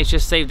 save the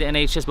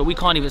NHS, but we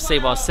can't even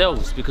save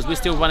ourselves, because we're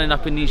still running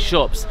up in these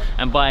shops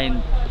and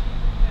buying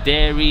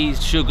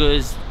dairies,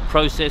 sugars,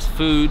 processed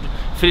food,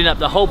 filling up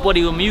the whole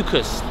body with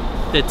mucus,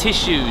 the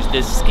tissues,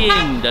 the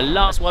skin, the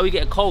lungs. That's why we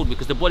get a cold,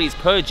 because the body's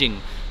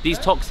purging these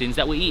toxins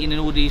that we're eating in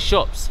all these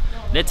shops.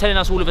 They're telling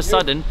us all of a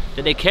sudden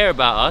that they care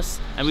about us,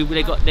 and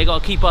they got to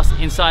keep us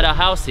inside our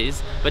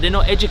houses, but they're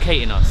not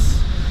educating us.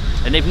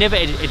 And they've never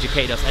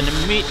educated us. And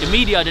the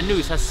media, the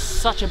news, has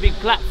such a big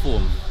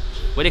platform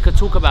where they could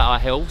talk about our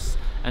health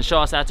and show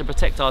us how to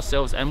protect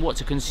ourselves and what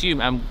to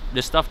consume, and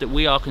the stuff that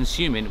we are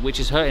consuming,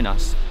 which is hurting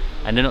us.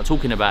 And they're not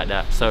talking about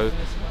that. So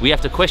we have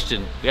to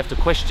question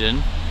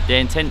their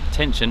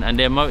intention and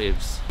their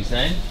motives. You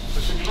saying?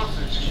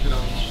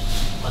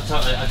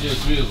 I do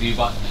agree with you,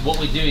 but what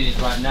we're doing is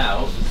right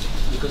now,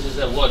 because there's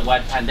a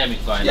worldwide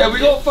pandemic going on. Yeah, we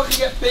don't fucking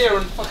get beer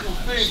and fucking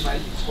food,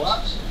 mate, you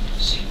twat.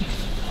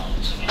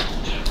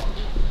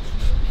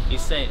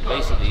 He's saying,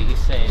 basically,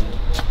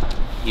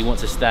 he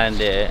wants to stand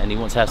there and he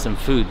wants to have some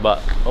food,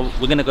 but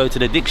we're going to go to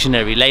the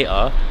dictionary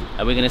later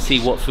and we're going to see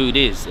what food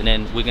is, and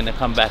then we're going to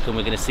come back and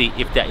we're going to see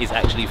if that is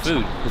actually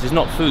food, because it's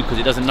not food because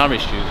it doesn't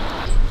nourish you.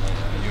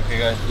 You okay,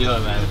 guys? Yeah,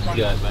 man.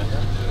 Yeah, man.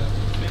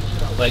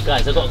 Wait,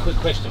 guys, I've got a quick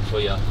question for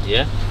you,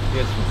 yeah?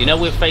 Yes. You know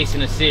we're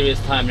facing a serious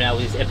time now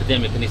with this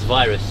epidemic and this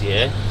virus,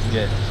 yeah?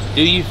 Yeah.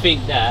 Do you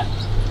think that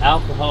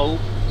alcohol,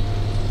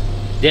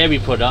 dairy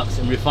products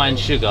and refined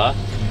sugar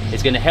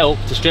is going to help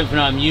to strengthen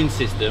our immune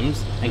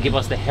systems and give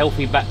us the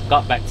healthy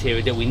gut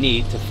bacteria that we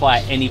need to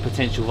fight any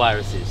potential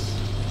viruses?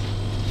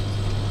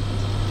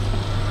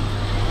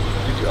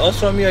 Did you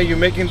ask me, are you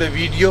making the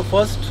video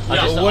first?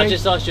 I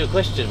just asked you a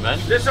question, man.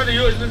 Listen,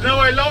 there's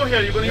no allow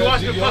here. You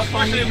ask me first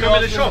question, you come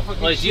in the shop.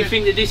 Well, do you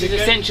think that this is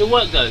essential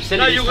work though?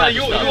 No, you ask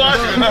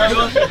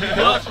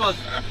first.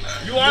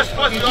 You ask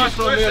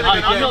question.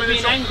 I'm not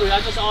being angry,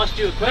 I just asked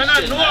you a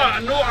question. No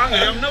angry,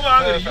 I'm never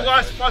angry. You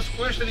ask first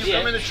question, you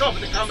come in the shop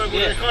and they come back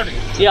with recording.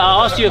 Yeah,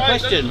 I asked you a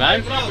question,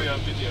 man.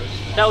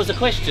 That was a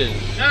question.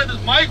 Yeah,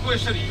 that's my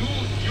question.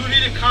 You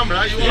need a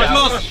camera, you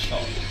ask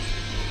first.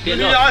 You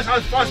need to ask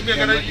us first, you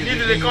need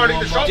to record in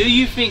the shop. Do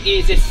you think it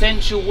is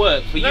essential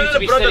work for you to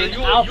be selling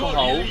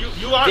alcohol,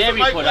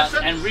 dairy products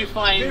and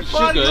refined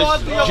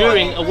sugars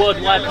during a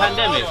worldwide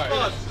pandemic?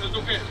 That's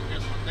okay.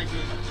 Thank you.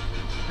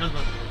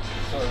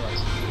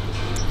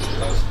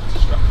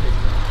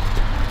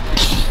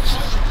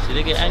 Did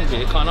they get angry?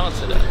 They can't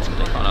answer that.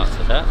 They can't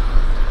answer that.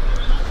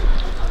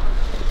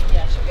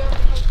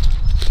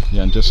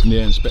 Yeah, and just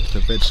near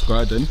Inspeckta Veg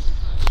garden,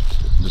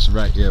 just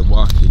right here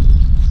walking.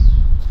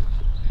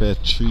 Bare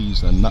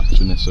trees and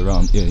naturalness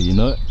around here, you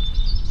know,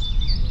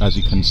 as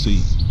you can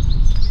see.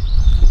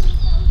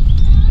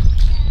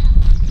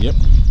 Yep.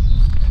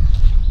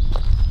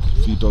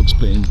 A few dogs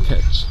playing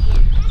catch.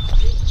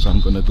 So I'm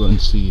gonna go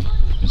and see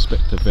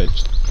Inspeckta Veg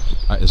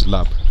at his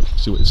lab,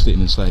 see what is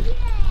sitting inside.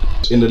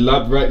 In the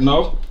lab right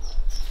now,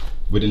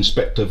 with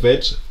Inspeckta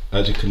Veg,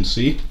 as you can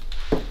see.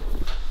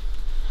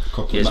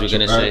 Yes, we're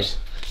going to say,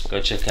 go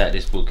check out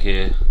this book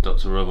here,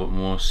 Dr. Robert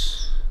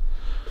Morse,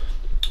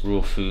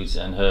 Raw Foods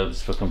and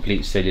Herbs for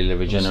Complete Cellular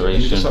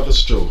Regeneration. Just have a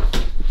stroll.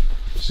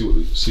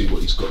 See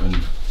what he's got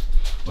on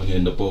here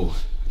in the bowl,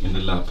 in the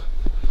lab.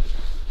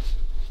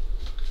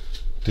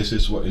 This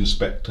is what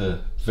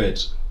Inspeckta Veg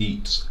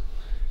eats.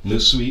 No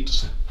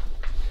sweets.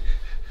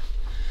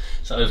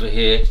 So over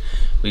here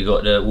we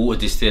got the water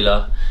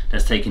distiller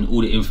that's taking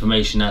all the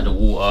information out of the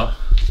water,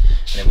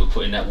 and then we're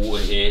putting that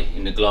water here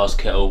in the glass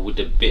kettle with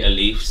the bitter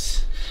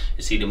leaves.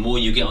 You see, the more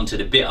you get onto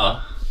the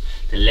bitter,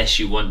 the less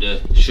you want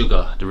the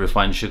sugar, the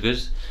refined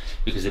sugars,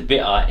 because the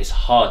bitter is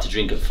hard to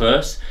drink at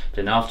first,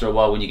 then after a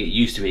while when you get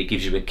used to it, it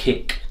gives you a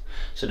kick.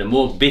 So the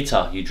more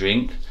bitter you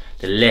drink,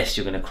 the less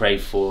you're going to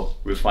crave for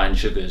refined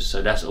sugars.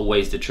 So that's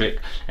always the trick,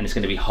 and it's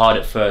going to be hard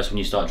at first when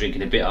you start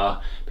drinking the bitter,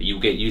 but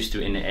you'll get used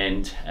to it in the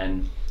end,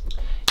 and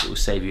it will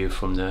save you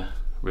from the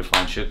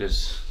refined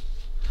sugars.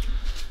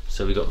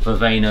 So we got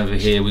vervain over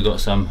here, we got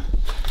some,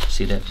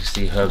 see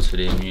herbs for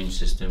the immune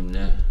system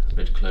there,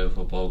 red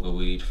clover, bulgur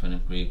weed,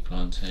 fenugreek,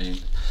 plantain.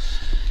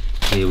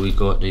 Here we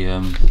got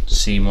the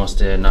sea moss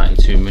there,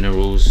 92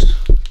 minerals.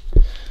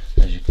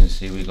 As you can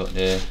see, we got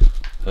the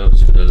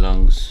herbs for the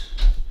lungs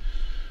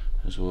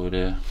as well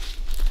there.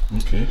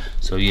 Okay.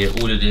 So yeah,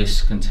 all of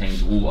this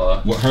contains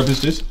water. What herb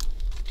is this?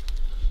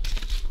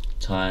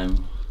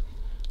 Thyme,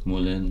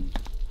 mullein,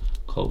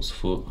 colt's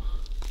foot.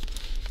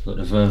 Got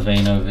the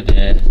vervain over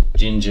there.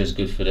 Ginger is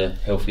good for the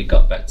healthy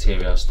gut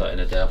bacteria. I started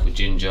the day off with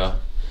ginger.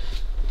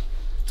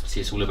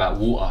 See, it's all about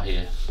water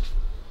here.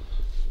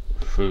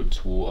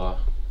 Fruits, water.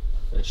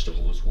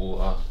 Vegetables,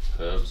 water.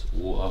 Herbs,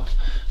 water.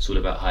 It's all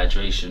about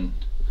hydration.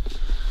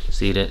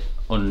 See that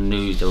on the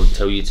news they'll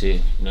tell you to,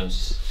 you know,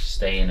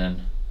 stay in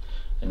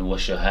and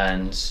wash your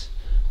hands,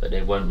 but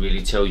they won't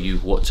really tell you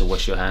what to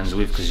wash your hands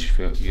with, because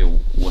if you're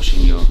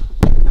washing your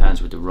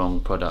hands with the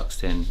wrong products,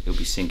 then it'll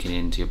be sinking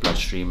into your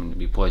bloodstream and it'll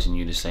be poisoning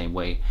you the same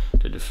way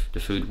that the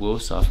food will.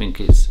 So I think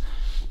it's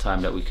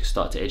time that we can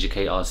start to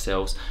educate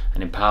ourselves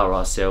and empower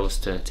ourselves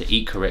to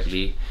eat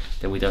correctly.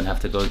 Then we don't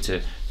have to go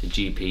to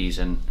GPs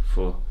and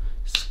for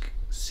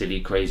silly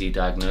crazy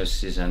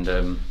diagnoses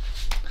and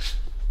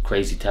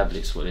crazy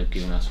tablets what they've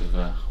given us with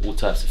all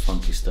types of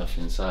funky stuff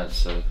inside.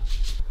 So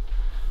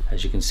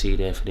as you can see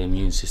there, for the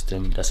immune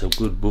system, that's a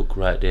good book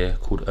right there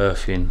called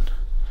Earthing.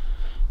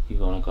 You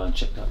want to go and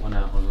check that one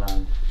out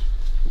online.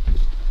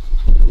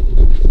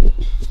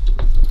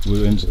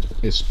 We're in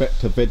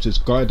Inspeckta Veg's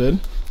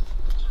garden,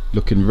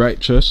 looking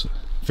righteous,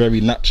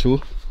 very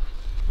natural.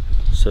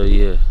 So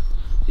yeah,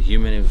 the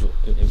human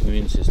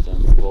immune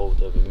system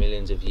evolved over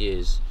millions of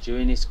years.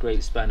 During this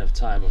great span of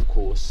time, of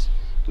course,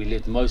 we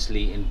lived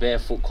mostly in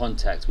barefoot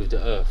contact with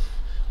the earth.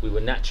 We were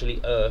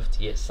naturally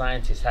earthed, yet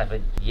scientists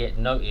haven't yet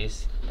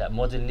noticed that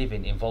modern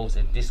living involves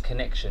a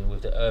disconnection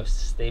with the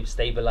earth's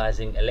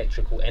stabilizing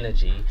electrical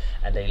energy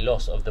and a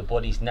loss of the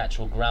body's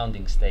natural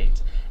grounding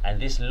state. And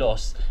this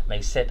loss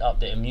may set up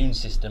the immune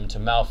system to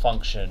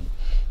malfunction.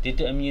 Did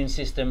the immune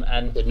system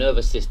and the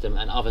nervous system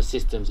and other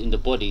systems in the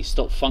body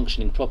stop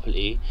functioning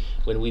properly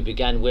when we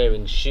began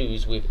wearing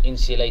shoes with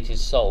insulated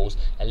soles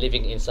and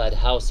living inside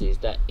houses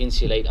that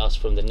insulate us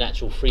from the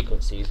natural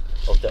frequencies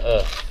of the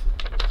earth?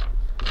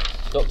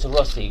 Dr.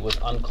 Rossi was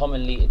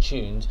uncommonly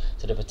attuned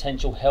to the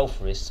potential health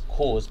risks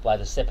caused by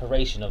the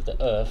separation of the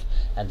earth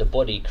and the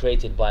body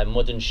created by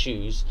modern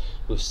shoes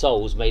with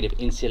soles made of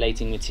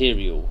insulating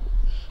material.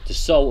 The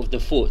sole of the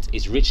foot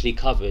is richly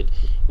covered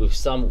with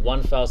some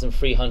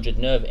 1,300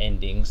 nerve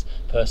endings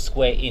per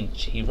square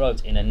inch. He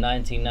wrote in a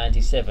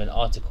 1997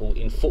 article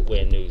in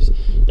Footwear News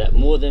that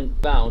more than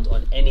found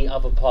on any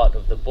other part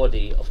of the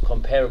body of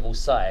comparable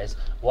size.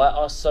 Why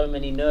are so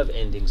many nerve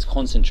endings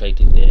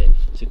concentrated there?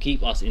 To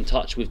keep us in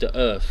touch with the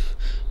earth.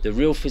 The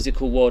real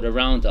physical world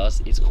around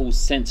us is called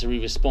sensory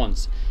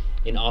response.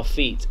 In our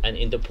feet and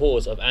in the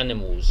paws of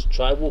animals.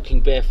 Try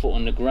walking barefoot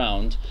on the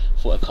ground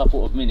for a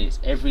couple of minutes.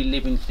 Every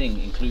living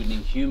thing,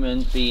 including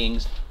human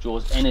beings,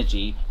 draws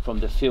energy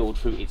from the field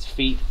through its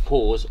feet,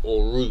 paws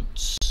or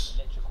roots.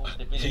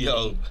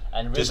 Yo,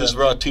 this is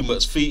raw, too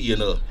much feet, you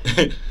know.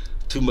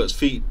 Too much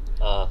feet.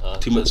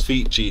 Too much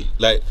feet, G.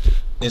 Like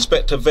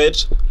Inspeckta Veg,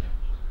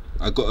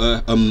 I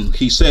got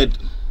he said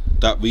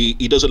that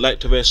he doesn't like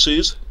to wear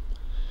shoes.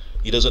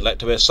 He doesn't like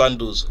to wear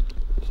sandals.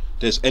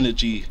 There's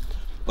energy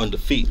on the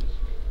feet,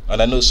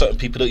 and I know certain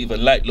people don't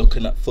even like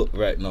looking at foot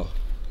right now.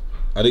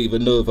 I don't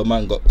even know if a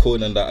man got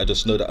corn and that. I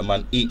just know that a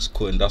man eats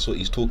corn. That's what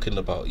he's talking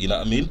about, you know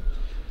what I mean?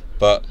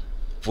 But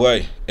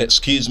boy,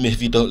 excuse me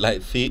if you don't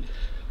like feet.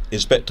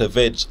 Inspeckta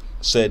Veg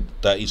said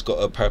that he's got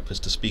a purpose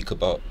to speak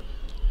about,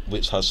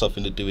 which has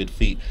something to do with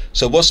feet.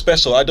 So what's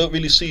special? I don't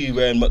really see you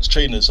wearing much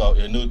trainers out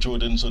here, no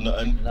Jordans or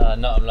nothing. No,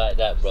 nothing like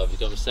that, bro. You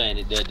know what I'm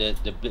saying?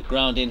 The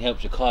grounding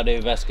helps your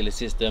cardiovascular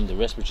system, the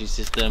respiratory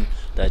system,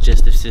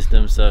 digestive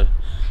system. So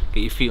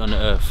get your feet on the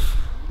earth.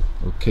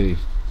 Okay.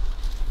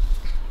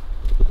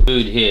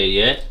 Food here,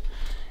 yeah?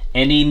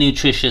 Any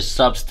nutritious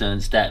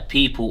substance that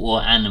people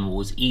or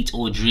animals eat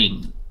or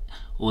drink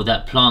or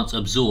that plants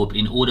absorb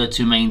in order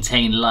to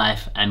maintain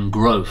life and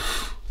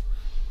growth.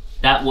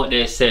 That what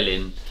they're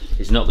selling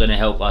is not going to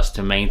help us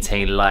to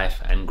maintain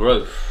life and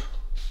growth.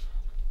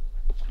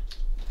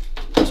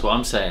 That's what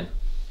I'm saying.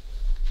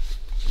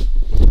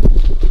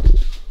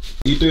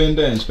 What are you doing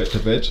there,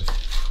 Inspeckta Veg?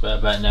 Right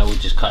about now we're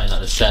just cutting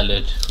up the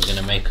salad. We're going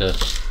to make a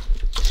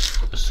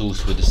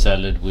sauce with the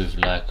salad with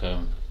like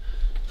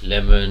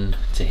lemon,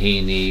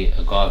 tahini,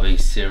 agave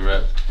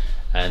syrup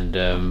and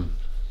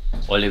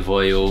olive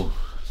oil,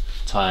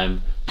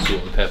 thyme,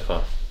 salt and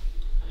pepper.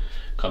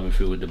 Coming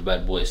through with the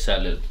bad boy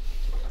salad.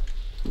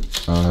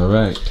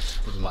 Alright.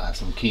 We might have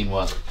some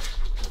quinoa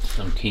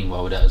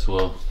with that as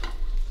well.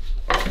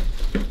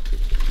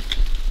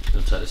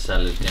 Looks like the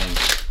salad gang.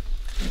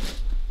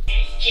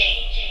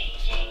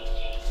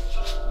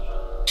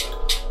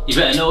 You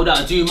better know that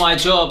I do my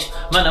job,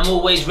 man, I'm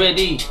always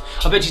ready.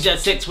 I bet she's had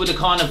sex with a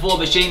carnivore,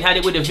 but she ain't had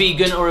it with a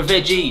vegan or a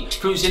veggie.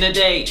 Fruits in the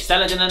day,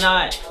 salad in the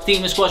night,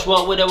 steam and squash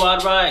walk with a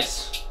wild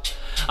rice.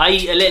 I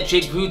eat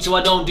electric food so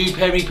I don't do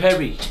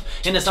peri-peri.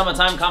 In the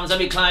summertime comes, I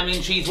be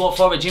climbing trees, walk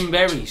foraging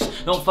berries.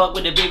 Don't fuck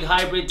with the big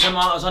hybrid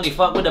tomatoes, only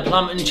fuck with the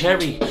plum and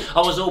cherry. I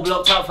was all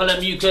blocked up full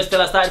of mucus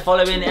till I started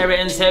following Eric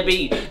and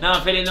Sebi. Now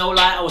I'm feeling no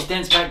light, I was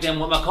dense back then.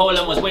 When my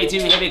colon was way too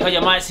heavy, cause you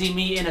might see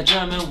me in a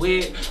German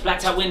wig.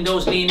 Blacked out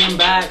windows, leaning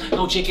back.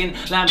 No chicken,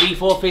 lamb,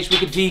 beef or fish,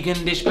 wicked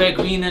vegan dish, bare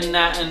green and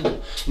that.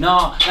 And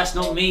nah, that's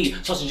not me.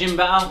 Sausage and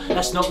batter,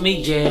 that's not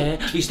me,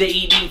 yeah. Used to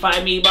eat deep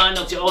fried meat, but I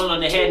knocked it all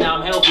on the head. Now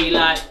I'm healthy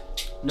like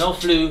no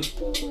flu,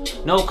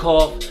 no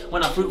cough,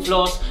 when I fruit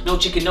floss, no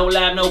chicken, no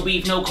lamb, no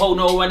beef, no cold,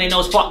 no running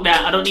nose, fuck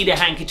that, I don't need a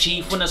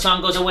handkerchief. When the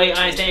sun goes away,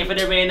 I ain't staying for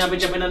the rain, I'll be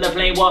jumping on the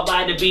plane, walk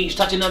by the beach,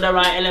 touching on the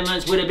right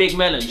elements with a big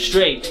melon,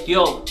 straight,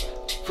 yo.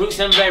 Fruits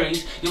and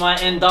berries, you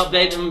might end up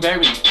dead and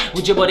buried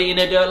with your body in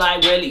the dirt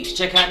like wellies.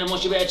 Check out the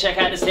mush, you better check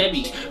out the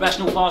Sebi.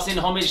 Rational fasting,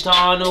 homage to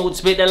Arnold.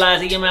 Spit the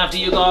lies in your mouth till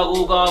you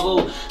gargle,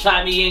 gargle.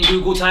 Type me in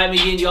Google, type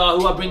me in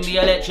Yahoo. I bring the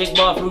electric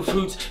bar through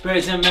fruits,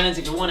 berries and melons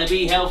if you want to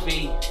be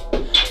healthy.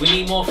 We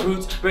need more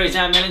fruits, berries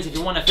and melons if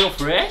you want to feel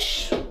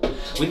fresh.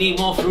 We need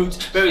more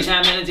fruits, berries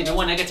and melons if you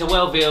want to get to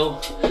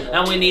Wellville.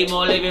 And we need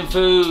more living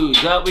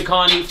foods, but we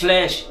can't eat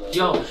flesh.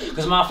 Yo,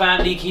 cause my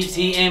family keeps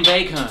eating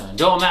bacon.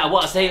 Don't matter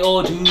what I say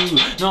or do,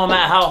 no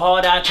matter how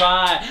hard I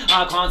try,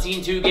 I can't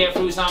seem to get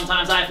through.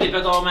 Sometimes I flip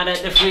a gold man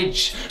at the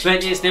fridge,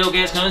 but it still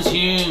gets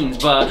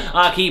consumed. But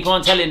I keep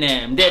on telling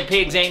them, dead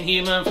pigs ain't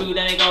human food.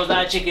 And it goes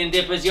like chicken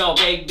dippers, yo,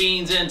 baked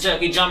beans and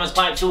turkey drummers.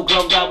 Pipes all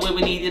clogged up where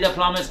we needed the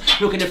plumbers.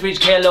 Look in the fridge,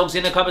 catalogs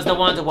in the cupboards, no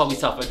wonder why we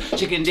suffered.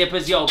 Chicken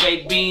dippers, yo,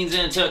 baked beans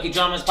and turkey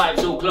drummers.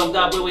 Pipes all clogged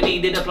up where we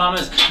needed the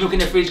plumbers. Look in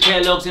the fridge,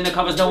 catalogs in the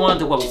cupboards, no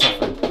wonder why we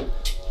suffered.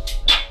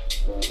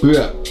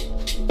 Yeah.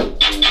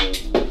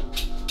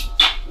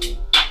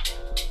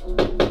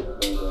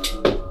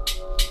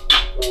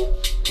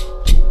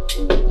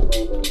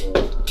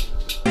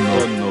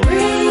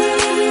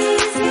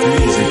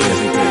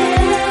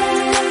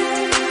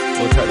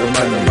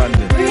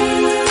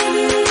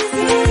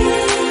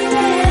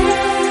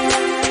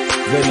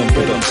 Venom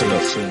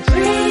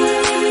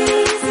production.